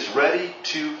 He is ready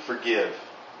to forgive.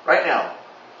 Right now.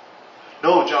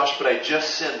 No, Josh, but I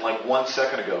just sinned like 1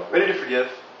 second ago. Ready to forgive.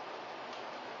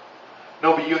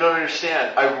 No, but you don't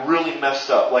understand. I really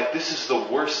messed up. Like this is the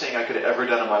worst thing I could have ever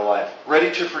done in my life.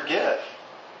 Ready to forgive.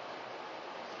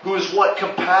 Who is what?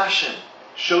 Compassion.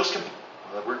 Shows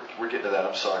we're getting to that.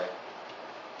 I'm sorry.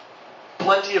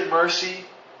 Plenty of mercy.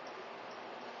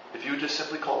 If you would just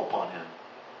simply call upon Him.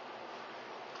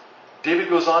 David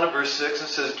goes on in verse 6 and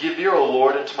says, give ear, O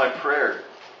Lord, unto my prayer.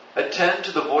 Attend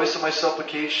to the voice of my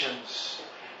supplications.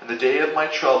 In the day of my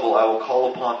trouble I will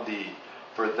call upon Thee,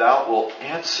 for Thou wilt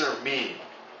answer me.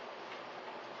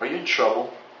 Are you in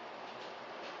trouble?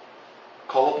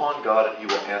 Call upon God and He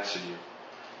will answer you.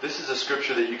 This is a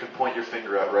scripture that you can point your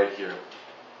finger at right here.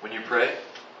 When you pray,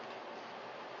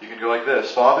 you can go like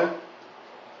this. Father,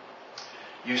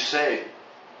 you say,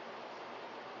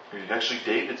 actually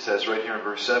David says right here in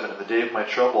verse 7, in the day of my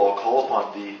trouble I'll call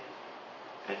upon Thee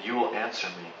and You will answer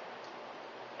me.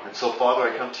 And so Father,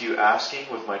 I come to You asking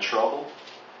with my trouble,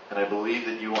 and I believe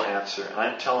that You will answer. And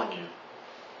I'm telling you,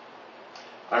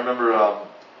 I remember a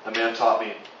man taught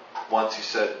me once, he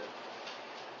said,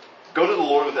 go to the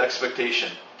Lord with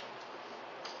expectation.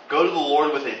 Go to the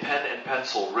Lord with a pen and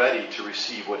pencil ready to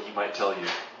receive what He might tell you,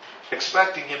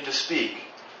 expecting Him to speak.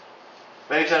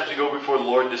 Many times we go before the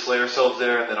Lord and just lay ourselves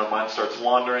there, and then our mind starts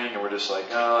wandering, and we're just like,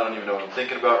 oh, I don't even know what I'm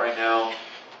thinking about right now.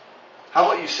 How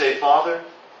about you say, Father,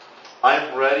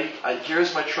 I'm ready.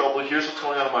 Here's my trouble. Here's what's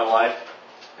going on in my life.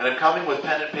 And I'm coming with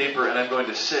pen and paper, and I'm going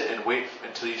to sit and wait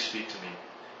until You speak to me.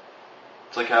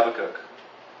 It's like Habakkuk.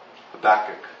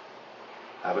 Habakkuk.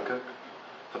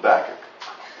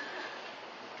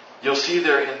 You'll see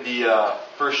there in the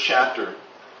first chapter,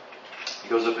 he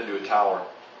goes up into a tower.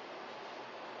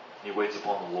 And he waits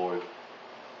upon the Lord.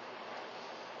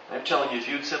 I'm telling you, if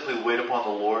you'd simply wait upon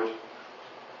the Lord,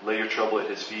 lay your trouble at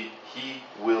His feet, He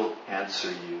will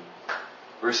answer you.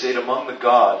 Verse 8, among the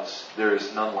gods there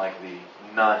is none like Thee,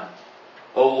 none.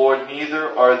 O Lord, neither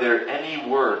are there any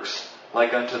works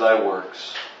like unto Thy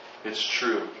works. It's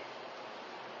true.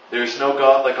 There is no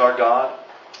God like our God,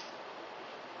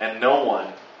 and no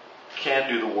one can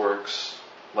do the works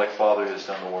like Father has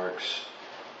done the works.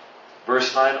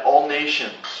 Verse 9, all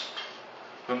nations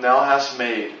whom Thou hast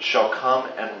made shall come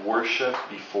and worship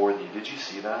before Thee. Did you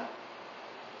see that?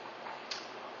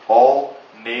 All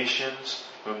nations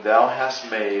whom Thou hast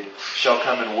made shall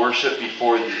come and worship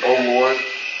before Thee, O Lord,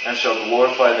 and shall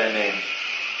glorify Thy name.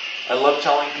 I love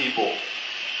telling people,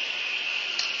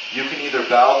 you can either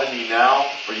bow the knee now,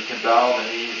 or you can bow the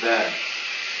knee then.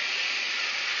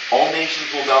 All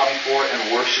nations will bow before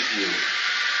and worship You.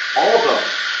 All of them.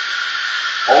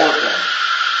 All of them.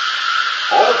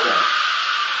 All of them.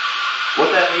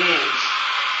 What that means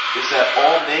is that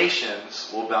all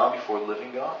nations will bow before the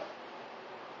living God.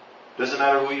 Doesn't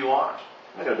matter who you are.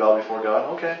 I'm not going to bow before God.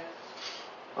 Okay.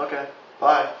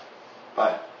 Bye.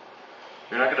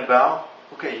 You're not going to bow?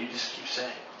 Okay, you just keep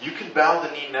saying. You can bow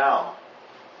the knee now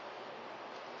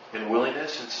in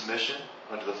willingness and submission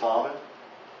unto the Father.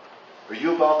 Or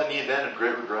you'll bow the knee then in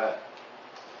great regret.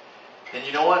 And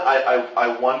you know what?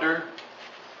 I wonder.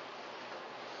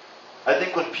 I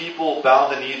think when people bow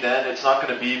the knee then, it's not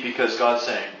going to be because God's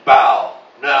saying, bow,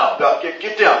 now, bow,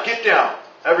 get down,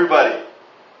 everybody,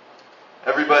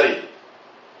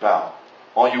 bow.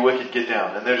 All you wicked, get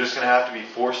down. And they're just going to have to be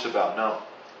forced to bow. No.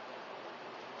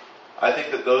 I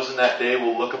think that those in that day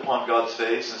will look upon God's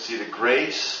face and see the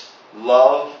grace,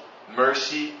 love,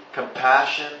 mercy,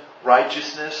 compassion,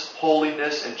 righteousness,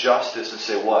 holiness, and justice and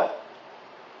say what?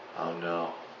 Oh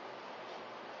no.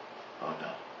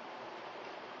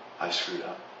 I screwed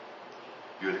up.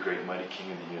 You're the great and mighty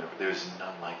King of the universe. There is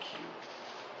none like You.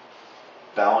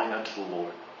 Bowing unto the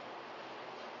Lord.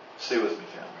 Stay with me,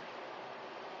 family.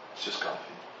 It's just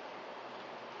coffee.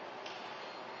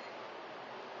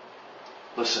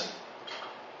 Listen.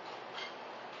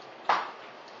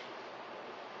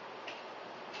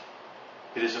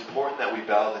 It is important that we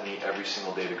bow the knee every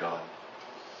single day to God.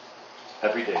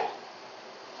 Every day.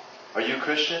 Are you a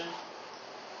Christian?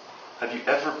 Have you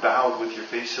ever bowed with your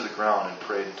face to the ground and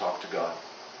prayed and talked to God?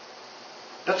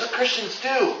 That's what Christians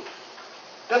do.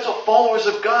 That's what followers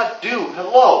of God do.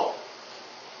 Hello.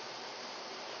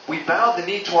 We bow the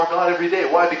knee to our God every day.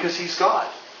 Why? Because He's God.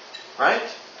 Right?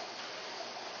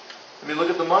 I mean,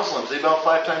 look at the Muslims. They bow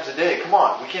 5 times a day. Come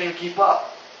on. We can't even keep up.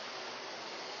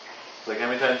 Like, how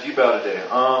many times do you bow a day?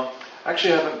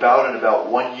 Actually, I haven't bowed in about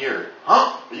 1 year.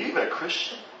 Huh? Are you even a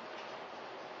Christian?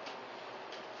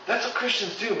 That's what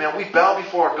Christians do, man. We bow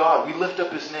before our God. We lift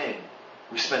up His name.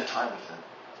 We spend time with Him.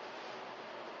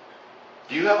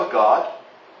 Do you have a God?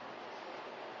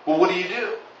 Well, what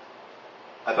do?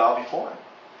 I bow before Him.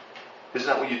 Isn't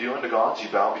that what you do unto gods? You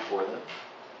bow before them.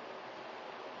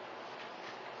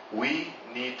 We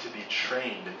need to be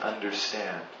trained and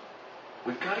understand.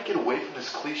 We've got to get away from this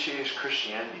cliche-ish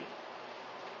Christianity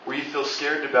where you feel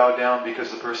scared to bow down because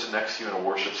the person next to you in a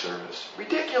worship service.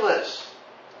 Ridiculous.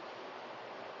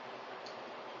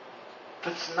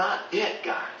 That's not it,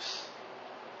 guys.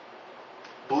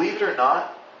 Believe it or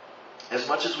not, as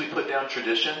much as we put down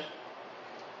tradition,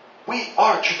 we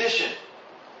are tradition.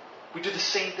 We do the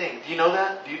same thing. Do you know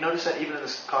that? Do you notice that even in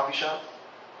this coffee shop?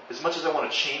 As much as I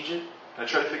want to change it, and I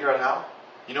try to figure out how,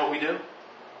 you know what we do?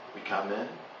 We come in,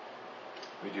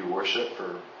 we do worship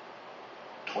for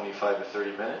 25 to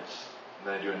 30 minutes, And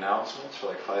then I do announcements for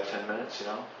like 5-10 minutes,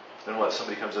 Then what?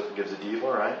 Somebody comes up and gives a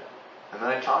devo, right? And then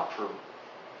I talk for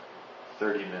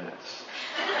 30 minutes.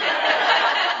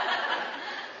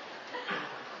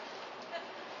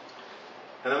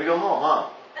 And then we go home, huh?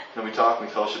 Then we talk, we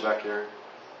fellowship back here.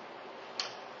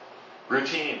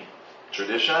 Routine.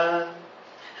 Tradition.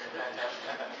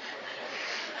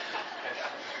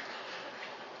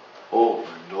 Over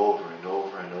and over and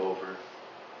over and over.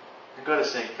 And God is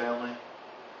saying, family,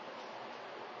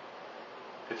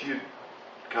 if you,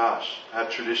 have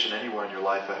tradition anywhere in your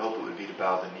life, I hope it would be to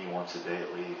bow the knee once a day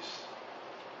at least.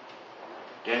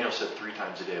 Daniel said 3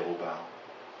 times a day I will bow.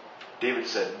 David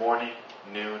said morning,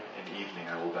 noon, and evening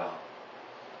I will bow.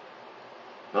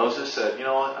 Moses said, you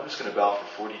know what, I'm just going to bow for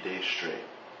 40 days straight.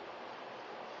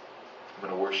 I'm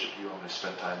going to worship you. I'm going to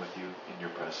spend time with you in your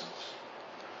presence.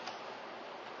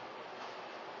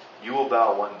 You will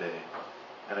bow one day,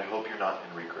 and I hope you're not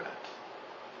in regret.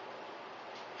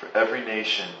 For every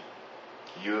nation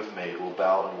you have made will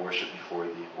bow and worship before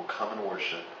thee, will come and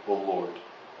worship, O Lord, and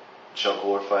shall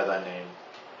glorify thy name.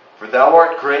 For thou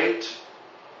art great,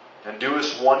 and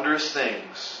doest wondrous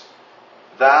things.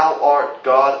 Thou art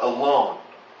God alone.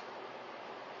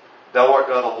 Thou art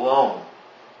God alone.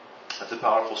 That's a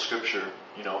powerful scripture,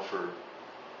 for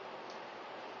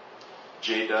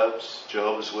J-Dubs,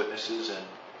 Jehovah's Witnesses, and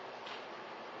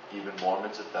even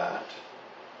Mormons at that.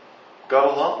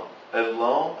 God alone.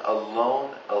 Alone,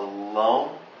 alone,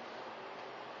 alone.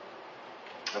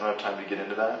 I don't have time to get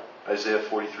into that. Isaiah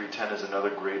 43:10 is another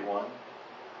great one.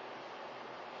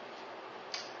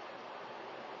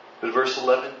 But verse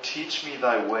 11, teach me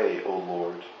thy way, O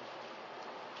Lord.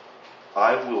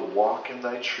 I will walk in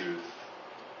thy truth.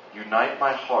 Unite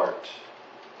my heart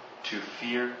to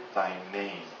fear thy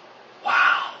name.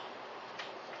 Wow.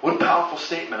 What a powerful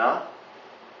statement, huh?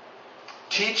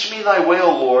 Teach me thy way,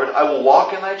 O Lord. I will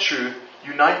walk in thy truth.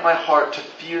 Unite my heart to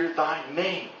fear thy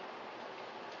name.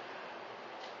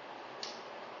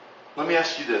 Let me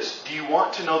ask you this. Do you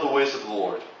want to know the ways of the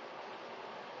Lord?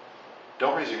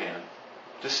 Don't raise your hand.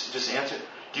 Just answer.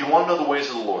 Do you want to know the ways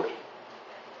of the Lord?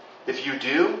 If you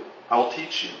do, I will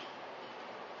teach you.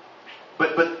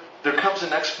 But there comes the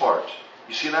next part.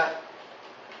 You see that?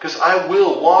 Because I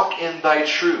will walk in thy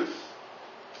truth.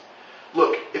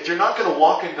 Look, if you're not going to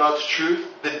walk in God's truth,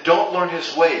 then don't learn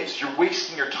His ways. You're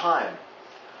wasting your time.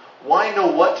 Why know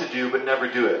what to do but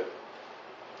never do it?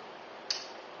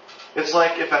 It's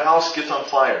like if a house gets on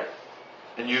fire,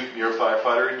 and you're a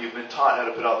firefighter, and you've been taught how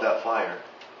to put out that fire.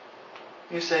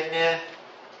 You say,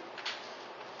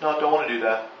 no, don't want to do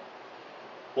that.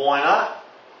 Well, why not?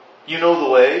 You know the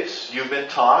ways. You've been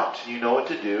taught. You know what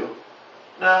to do.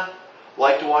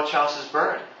 Like to watch houses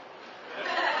burn.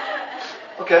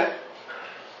 Okay.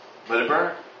 Let it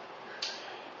burn.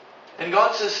 And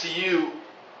God says to you,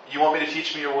 you want me to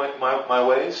teach me my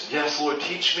ways? Yes, Lord,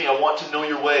 teach me. I want to know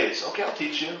your ways. Okay, I'll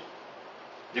teach you.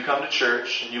 You come to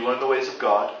church and you learn the ways of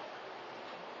God.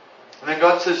 And then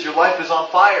God says, your life is on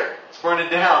fire. It's burning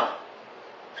down.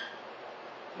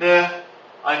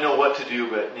 I know what to do,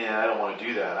 but I don't want to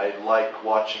do that. I like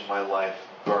watching my life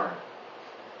burn.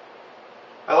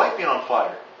 I like being on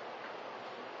fire.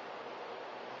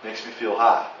 Makes me feel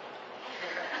hot.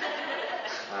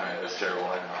 Alright, that's terrible,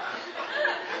 I know.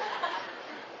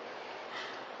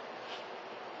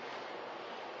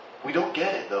 We don't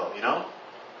get it though,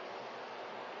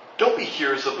 Don't be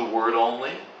hearers of the word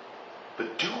only,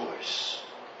 but doers.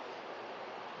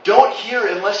 Don't hear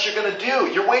unless you're going to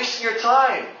do. You're wasting your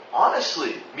time.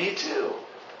 Honestly, me too.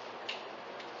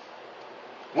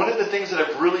 One of the things that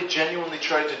I've really genuinely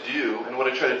tried to do, and what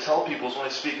I try to tell people is when I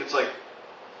speak, it's like,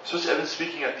 I've been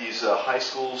speaking at these high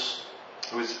schools.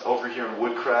 I was over here in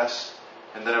Woodcrest,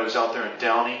 and then I was out there in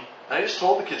Downey. And I just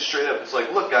told the kids straight up, it's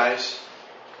like, look guys,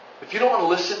 if you don't want to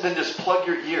listen, then just plug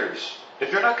your ears.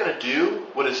 If you're not going to do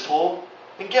what is told,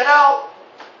 then get out.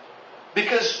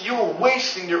 Because you are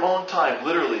wasting your own time,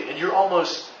 literally, and you're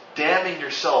almost damning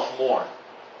yourself more.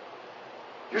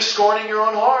 You're scorning your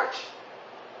own heart.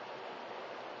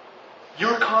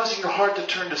 You're causing your heart to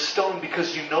turn to stone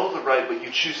because you know the right, but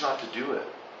you choose not to do it.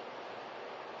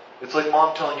 It's like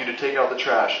mom telling you to take out the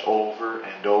trash over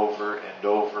and over and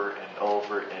over and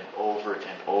over and over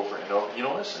and over and over. You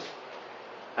don't listen.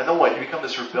 And then what? You become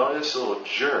this rebellious little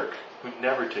jerk who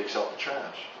never takes out the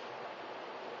trash.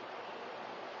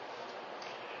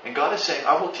 And God is saying,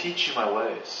 I will teach you my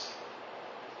ways.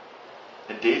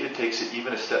 And David takes it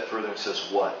even a step further and says,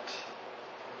 what?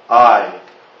 I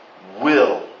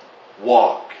will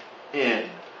walk in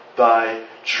thy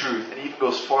truth. And he even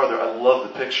goes farther. I love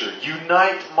the picture.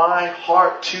 Unite my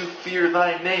heart to fear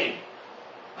thy name.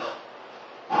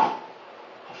 How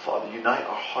Father, unite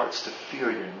our hearts to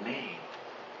fear your name.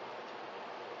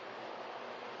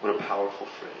 What a powerful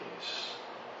phrase.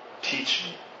 Teach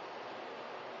me.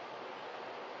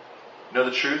 You know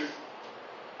the truth?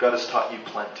 God has taught you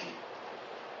plenty.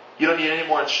 You don't need any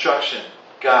more instruction.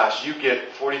 Gosh, you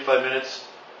get 45 minutes,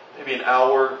 maybe an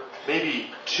hour,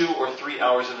 maybe 2 or 3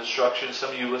 hours of instruction.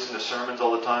 Some of you listen to sermons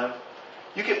all the time.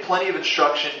 You get plenty of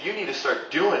instruction. You need to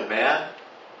start doing, man.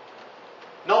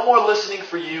 No more listening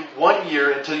for you 1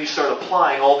 year until you start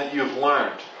applying all that you have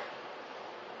learned.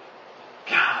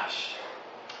 Gosh.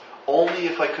 Only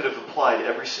if I could have applied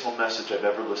every single message I've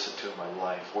ever listened to in my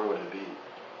life, where would it be?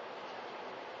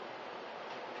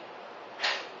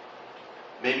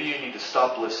 Maybe you need to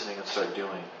stop listening and start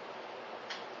doing.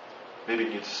 Maybe you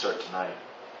need to start tonight.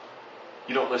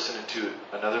 You don't listen to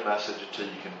another message until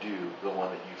you can do the one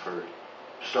that you've heard.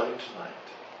 Starting tonight.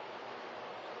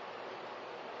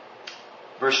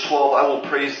 Verse 12, I will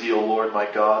praise thee, O Lord my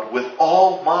God. With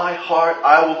all my heart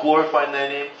I will glorify thy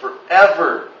name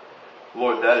forever.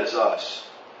 Lord, that is us.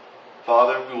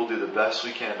 Father, we will do the best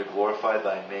we can to glorify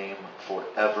thy name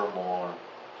forevermore.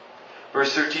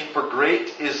 Verse 13, for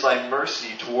great is thy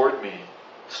mercy toward me.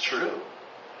 It's true.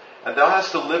 And thou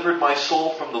hast delivered my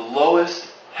soul from the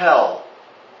lowest hell.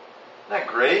 Isn't that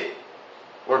great?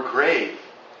 Or grave.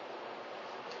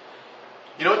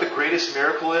 You know what the greatest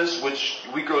miracle is, which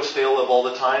we grow stale of all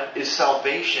the time, is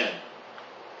salvation.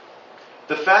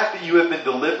 The fact that you have been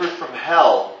delivered from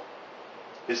hell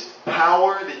is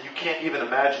power that you can't even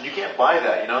imagine. You can't buy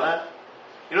that, you know that?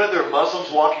 You know that there are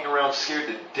Muslims walking around scared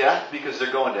to death because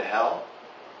they're going to hell?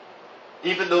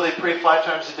 Even though they pray 5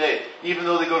 times a day, even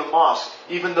though they go to mosque,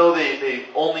 even though they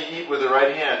only eat with their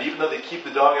right hand, even though they keep the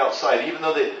dog outside, even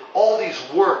though all these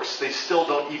works they still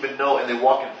don't even know, and they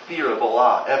walk in fear of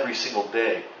Allah every single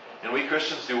day. And we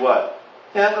Christians do what?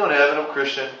 Yeah, I'm going to heaven, I'm a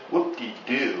Christian.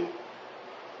 Whoop-de-doo.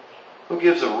 Who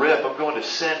gives a rip? I'm going to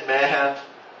sin, man.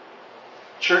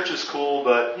 Church is cool,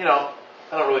 but, I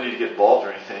don't really need to get involved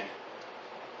or anything.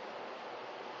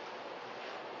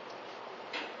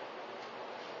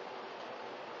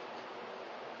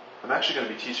 I'm actually going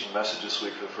to be teaching a message this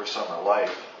week for the first time in my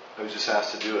life. I was just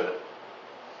asked to do it.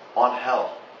 On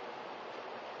hell.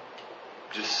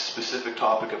 Just a specific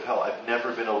topic of hell. I've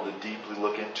never been able to deeply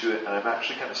look into it, and I'm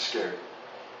actually kind of scared.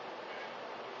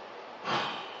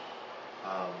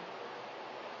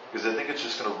 Because I think it's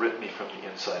just going to rip me from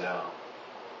the inside out.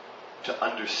 To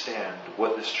understand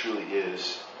what this truly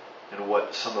is, and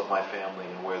what some of my family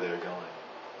and where they're going.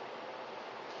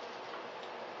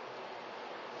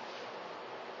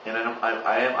 And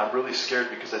I'm really scared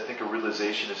because I think a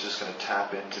realization is just going to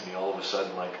tap into me all of a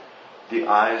sudden. Like the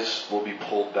eyes will be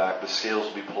pulled back, the scales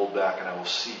will be pulled back, and I will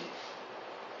see.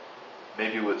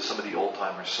 Maybe what some of the old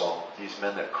timers saw, these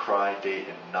men that cry day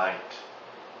and night,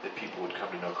 that people would come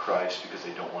to know Christ because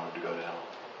they don't want him to go to hell.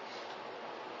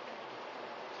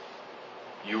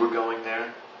 You were going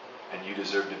there, and you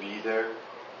deserve to be there.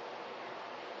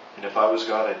 And if I was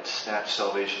God, I'd snatch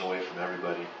salvation away from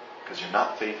everybody because you're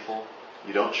not faithful.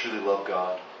 You don't truly love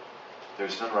God.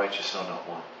 There's none righteous, no, not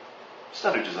one. It's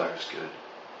none who desires good.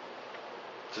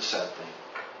 It's a sad thing.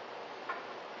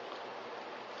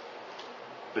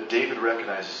 But David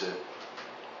recognizes it.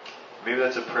 Maybe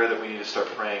that's a prayer that we need to start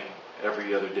praying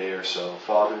every other day or so.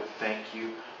 Father, thank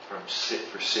you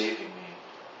for saving me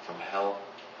from hell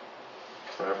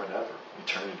forever and ever,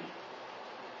 eternity.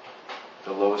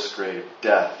 The lowest grave,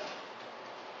 death.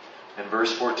 And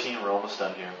verse 14, we're almost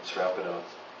done here. Let's wrap it up.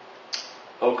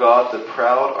 O God, the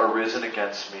proud are risen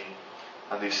against me,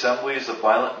 and the assemblies of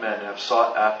violent men have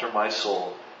sought after my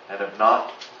soul, and have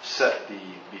not set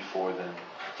thee before them.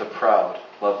 The proud,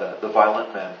 love that. The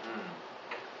violent men.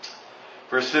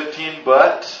 Verse 15,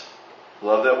 but,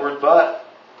 love that word but.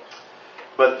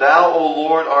 But thou, O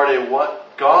Lord, art a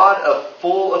what? God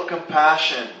full of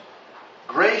compassion,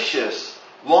 gracious,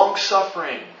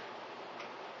 long-suffering,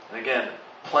 and again,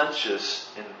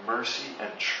 plenteous in mercy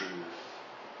and truth.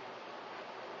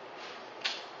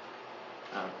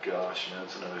 Oh gosh,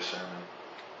 that's another sermon.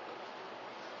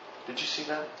 Did you see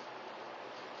that?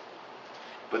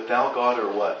 But thou, God, are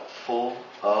what? Full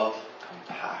of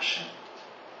compassion.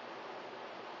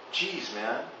 Jeez,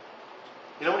 man.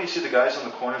 You know when you see the guys on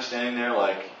the corner standing there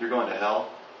like, you're going to hell?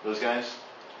 Those guys?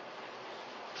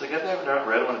 It's like, have you ever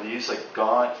read one of these? Like,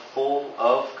 God full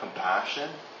of compassion?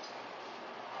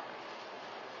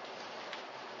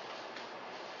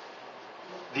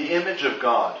 The image of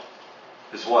God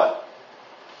is what?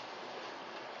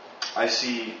 I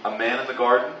see a man in the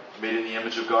garden, made in the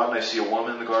image of God, and I see a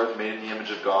woman in the garden, made in the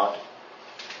image of God.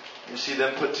 You see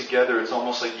them put together, it's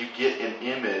almost like you get an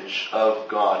image of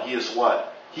God. He is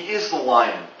what? He is the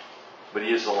lion. but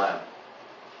He is the Lamb.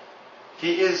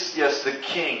 He is, yes, the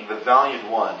King, the valiant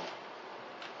one.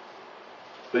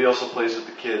 But He also plays with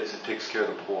the kids and takes care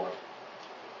of the poor.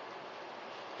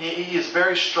 He is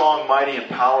very strong, mighty, and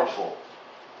powerful.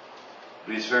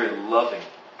 But He's very loving,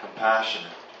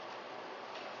 compassionate.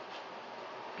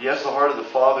 He has the heart of the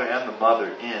father and the mother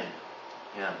in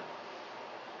Him.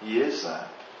 He is that.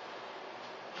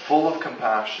 Full of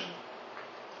compassion.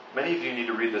 Many of you need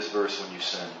to read this verse when you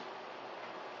sin.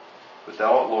 But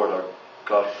Thou art Lord, our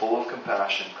God, full of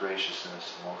compassion,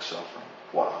 graciousness, and long-suffering.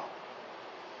 Wow.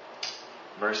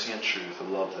 Mercy and truth. I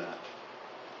love that.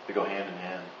 They go hand in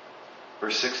hand.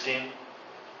 Verse 16.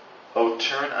 O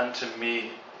turn unto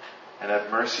me and have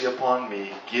mercy upon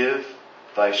me. Give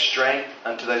Thy strength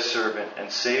unto Thy servant,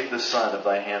 and save the son of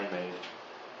Thy handmaid.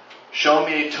 Show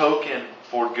me a token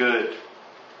for good,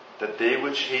 that they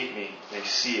which hate me may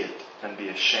see it and be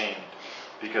ashamed,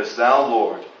 because Thou,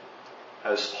 Lord,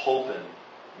 hast holpen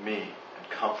me and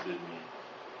comforted me.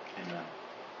 Amen.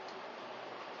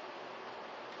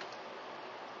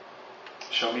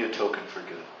 Show me a token for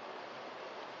good.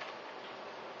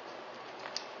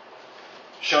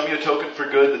 Show me a token for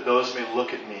good, that those may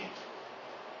look at me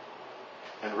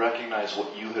and recognize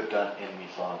what You have done in me,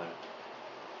 Father.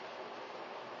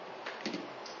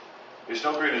 There's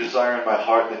no greater desire in my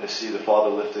heart than to see the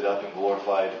Father lifted up and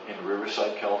glorified in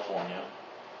Riverside, California,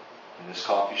 in this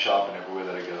coffee shop and everywhere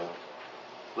that I go.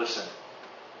 Listen.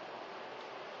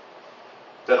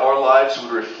 That our lives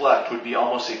would reflect, would be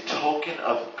almost a token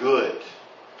of good.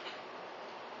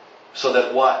 So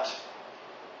that what?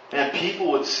 And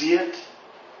people would see it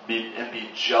and be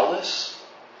jealous,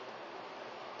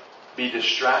 be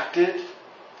distracted,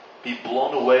 be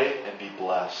blown away, and be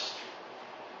blessed.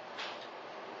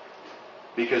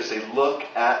 Because they look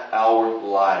at our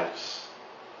lives.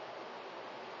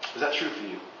 Is that true for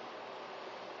you?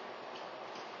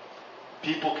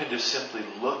 People can just simply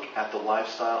look at the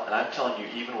lifestyle, and I'm telling you,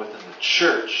 even within the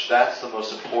church, that's the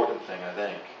most important thing, I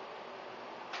think.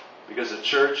 Because the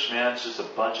church, man, it's just a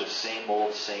bunch of same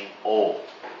old.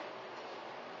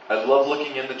 I love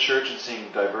looking in the church and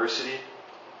seeing diversity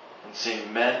and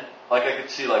seeing men. Like I could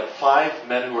see like 5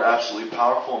 men who were absolutely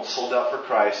powerful and sold out for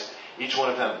Christ. Each one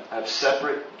of them have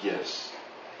separate gifts.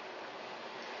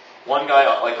 One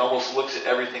guy like almost looks at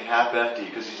everything half empty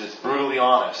because he's just brutally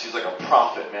honest. He's like a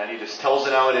prophet, man. He just tells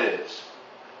it how it is.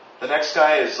 The next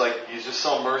guy is like, he's just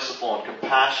so merciful and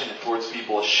compassionate towards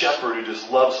people. A shepherd who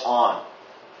just loves on.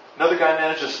 Another guy,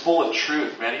 man, is just full of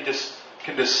truth, man. He just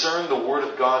can discern the Word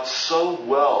of God so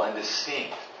well and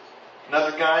distinct.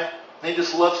 Another guy, he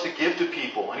just loves to give to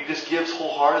people, and he just gives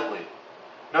wholeheartedly.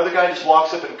 Another guy just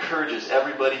walks up and encourages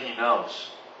everybody he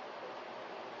knows.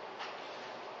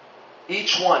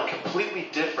 Each one completely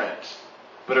different,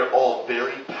 but are all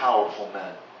very powerful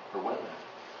men or women.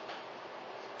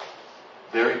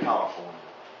 Very powerful women.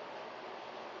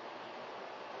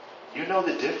 You know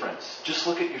the difference. Just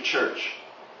look at your church.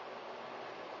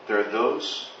 There are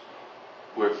those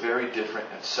who are very different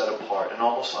and set apart and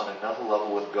almost on another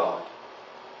level with God.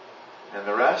 And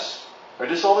the rest are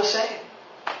just all the same.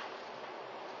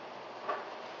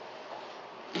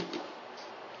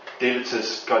 David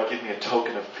says, God, give me a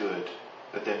token of good,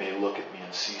 that they may look at me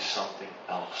and see something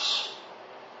else.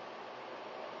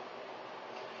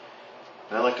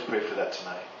 And I'd like to pray for that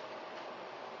tonight.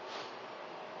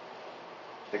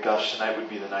 That gosh, tonight would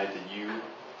be the night that you,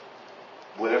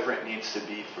 whatever it needs to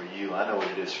be for you, I know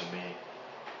what it is for me.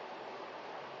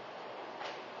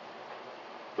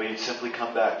 But you'd simply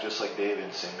come back just like David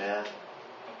and say, man,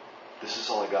 this is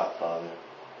all I got, Father.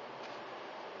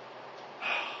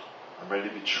 I'm ready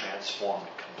to be transformed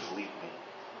completely.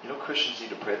 You know, Christians need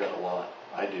to pray that a lot.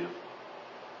 I do.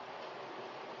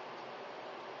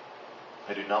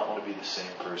 I do not want to be the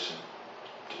same person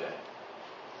today.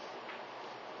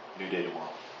 New day tomorrow.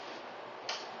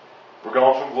 We're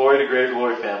going from glory to greater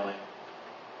glory, family.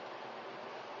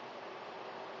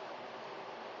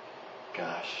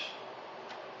 Gosh.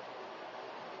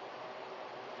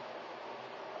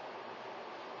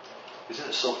 Isn't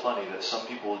it so funny that some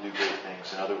people will do great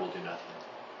things and others will do nothing?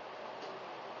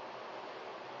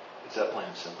 It's that plain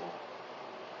and simple.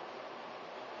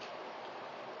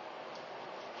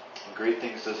 And great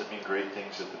things doesn't mean great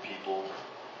things that the people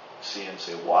see and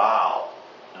say, wow.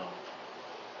 No.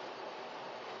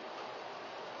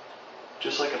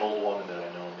 Just like an old woman that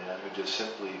I know, man, who just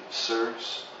simply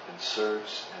serves and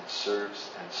serves and serves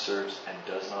and serves and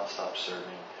does not stop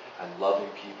serving and loving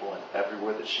people, and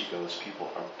everywhere that she goes, people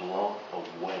are blown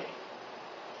away.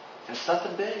 And it's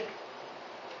nothing big.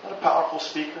 Not a powerful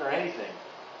speaker or anything.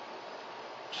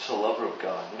 Just a lover of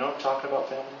God. You know what I'm talking about,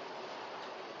 family?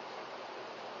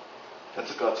 That's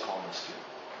what God's calling us to.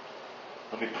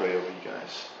 Let me pray over you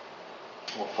guys.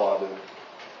 Oh, Father,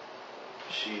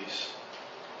 jeez.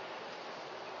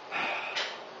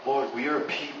 Lord, we are a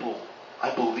people. I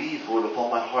believe, Lord, with all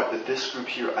my heart that this group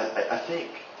here, I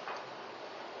think,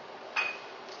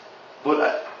 Lord,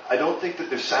 I don't think that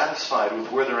they're satisfied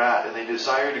with where they're at and they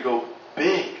desire to go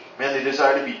big. Man, they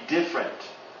desire to be different.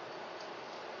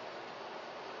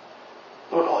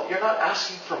 Lord, you're not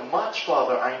asking for much,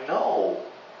 Father, I know.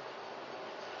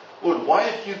 Lord, why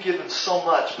have you given so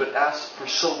much but asked for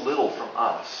so little from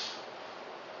us?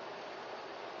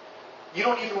 You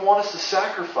don't even want us to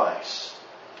sacrifice.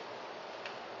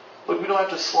 Lord, we don't have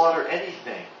to slaughter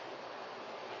anything.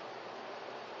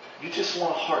 You just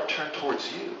want a heart turned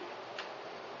towards you.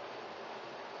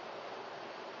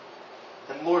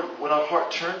 And Lord, when our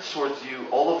heart turns towards you,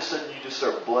 all of a sudden you just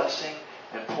start blessing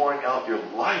and pouring out your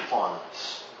life on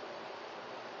us.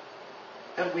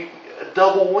 And a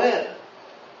double win.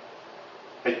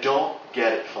 I don't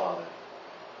get it, Father.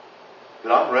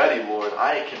 But I'm ready, Lord.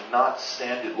 I cannot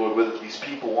stand it, Lord, whether these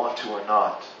people want to or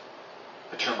not.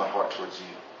 I turn my heart towards you.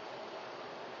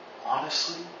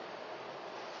 Honestly,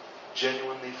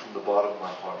 genuinely from the bottom of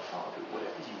my heart, Father,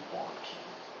 whatever you want, King.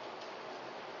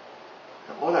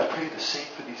 And Lord, I pray the same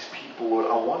for these people, Lord.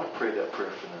 I want to pray that prayer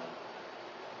for them.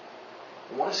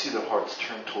 I want to see their hearts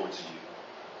turn towards you.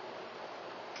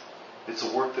 It's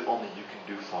a work that only you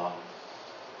can do, Father.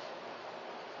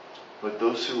 But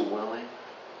those who are willing,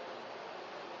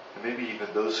 and maybe even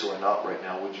those who are not right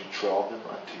now, would you draw them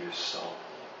unto yourself?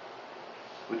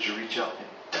 Would you reach out and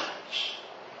touch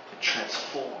and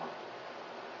transform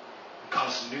and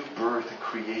cause new birth and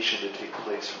creation to take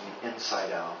place from the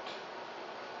inside out?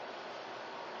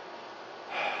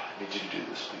 I need you to do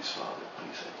this, please, Father.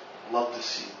 Please, I'd love to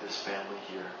see this family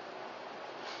here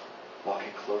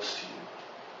walking close to you,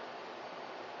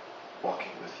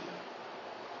 walking with you.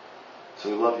 So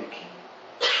we love you, King.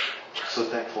 So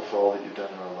thankful for all that you've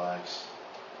done in our lives.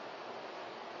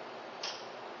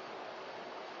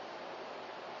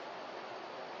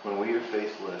 When we are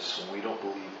faithless, when we don't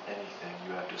believe anything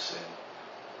you have to say,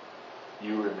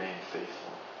 you remain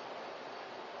faithful.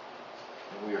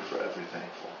 And we are forever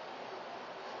thankful.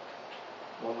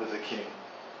 One with the King,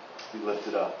 be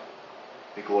lifted up,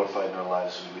 be glorified in our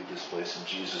lives as we leave this place in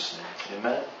Jesus' name.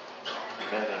 Amen?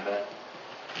 Amen, amen.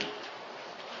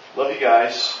 Love you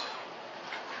guys.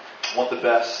 I want the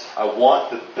best. I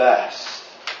want the best.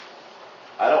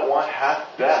 I don't want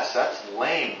half best. That's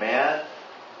lame, man.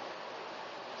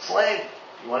 It's lame.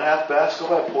 You want half best? Go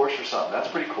buy a Porsche or something. That's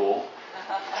pretty cool.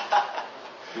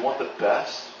 You want the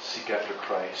best? Seek after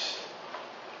Christ.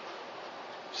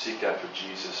 Seek after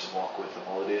Jesus and walk with Him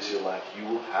all the days of your life. You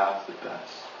will have the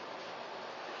best.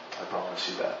 I promise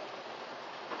you that.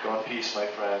 Go in peace, my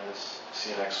friends.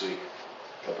 See you next week.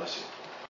 God bless you.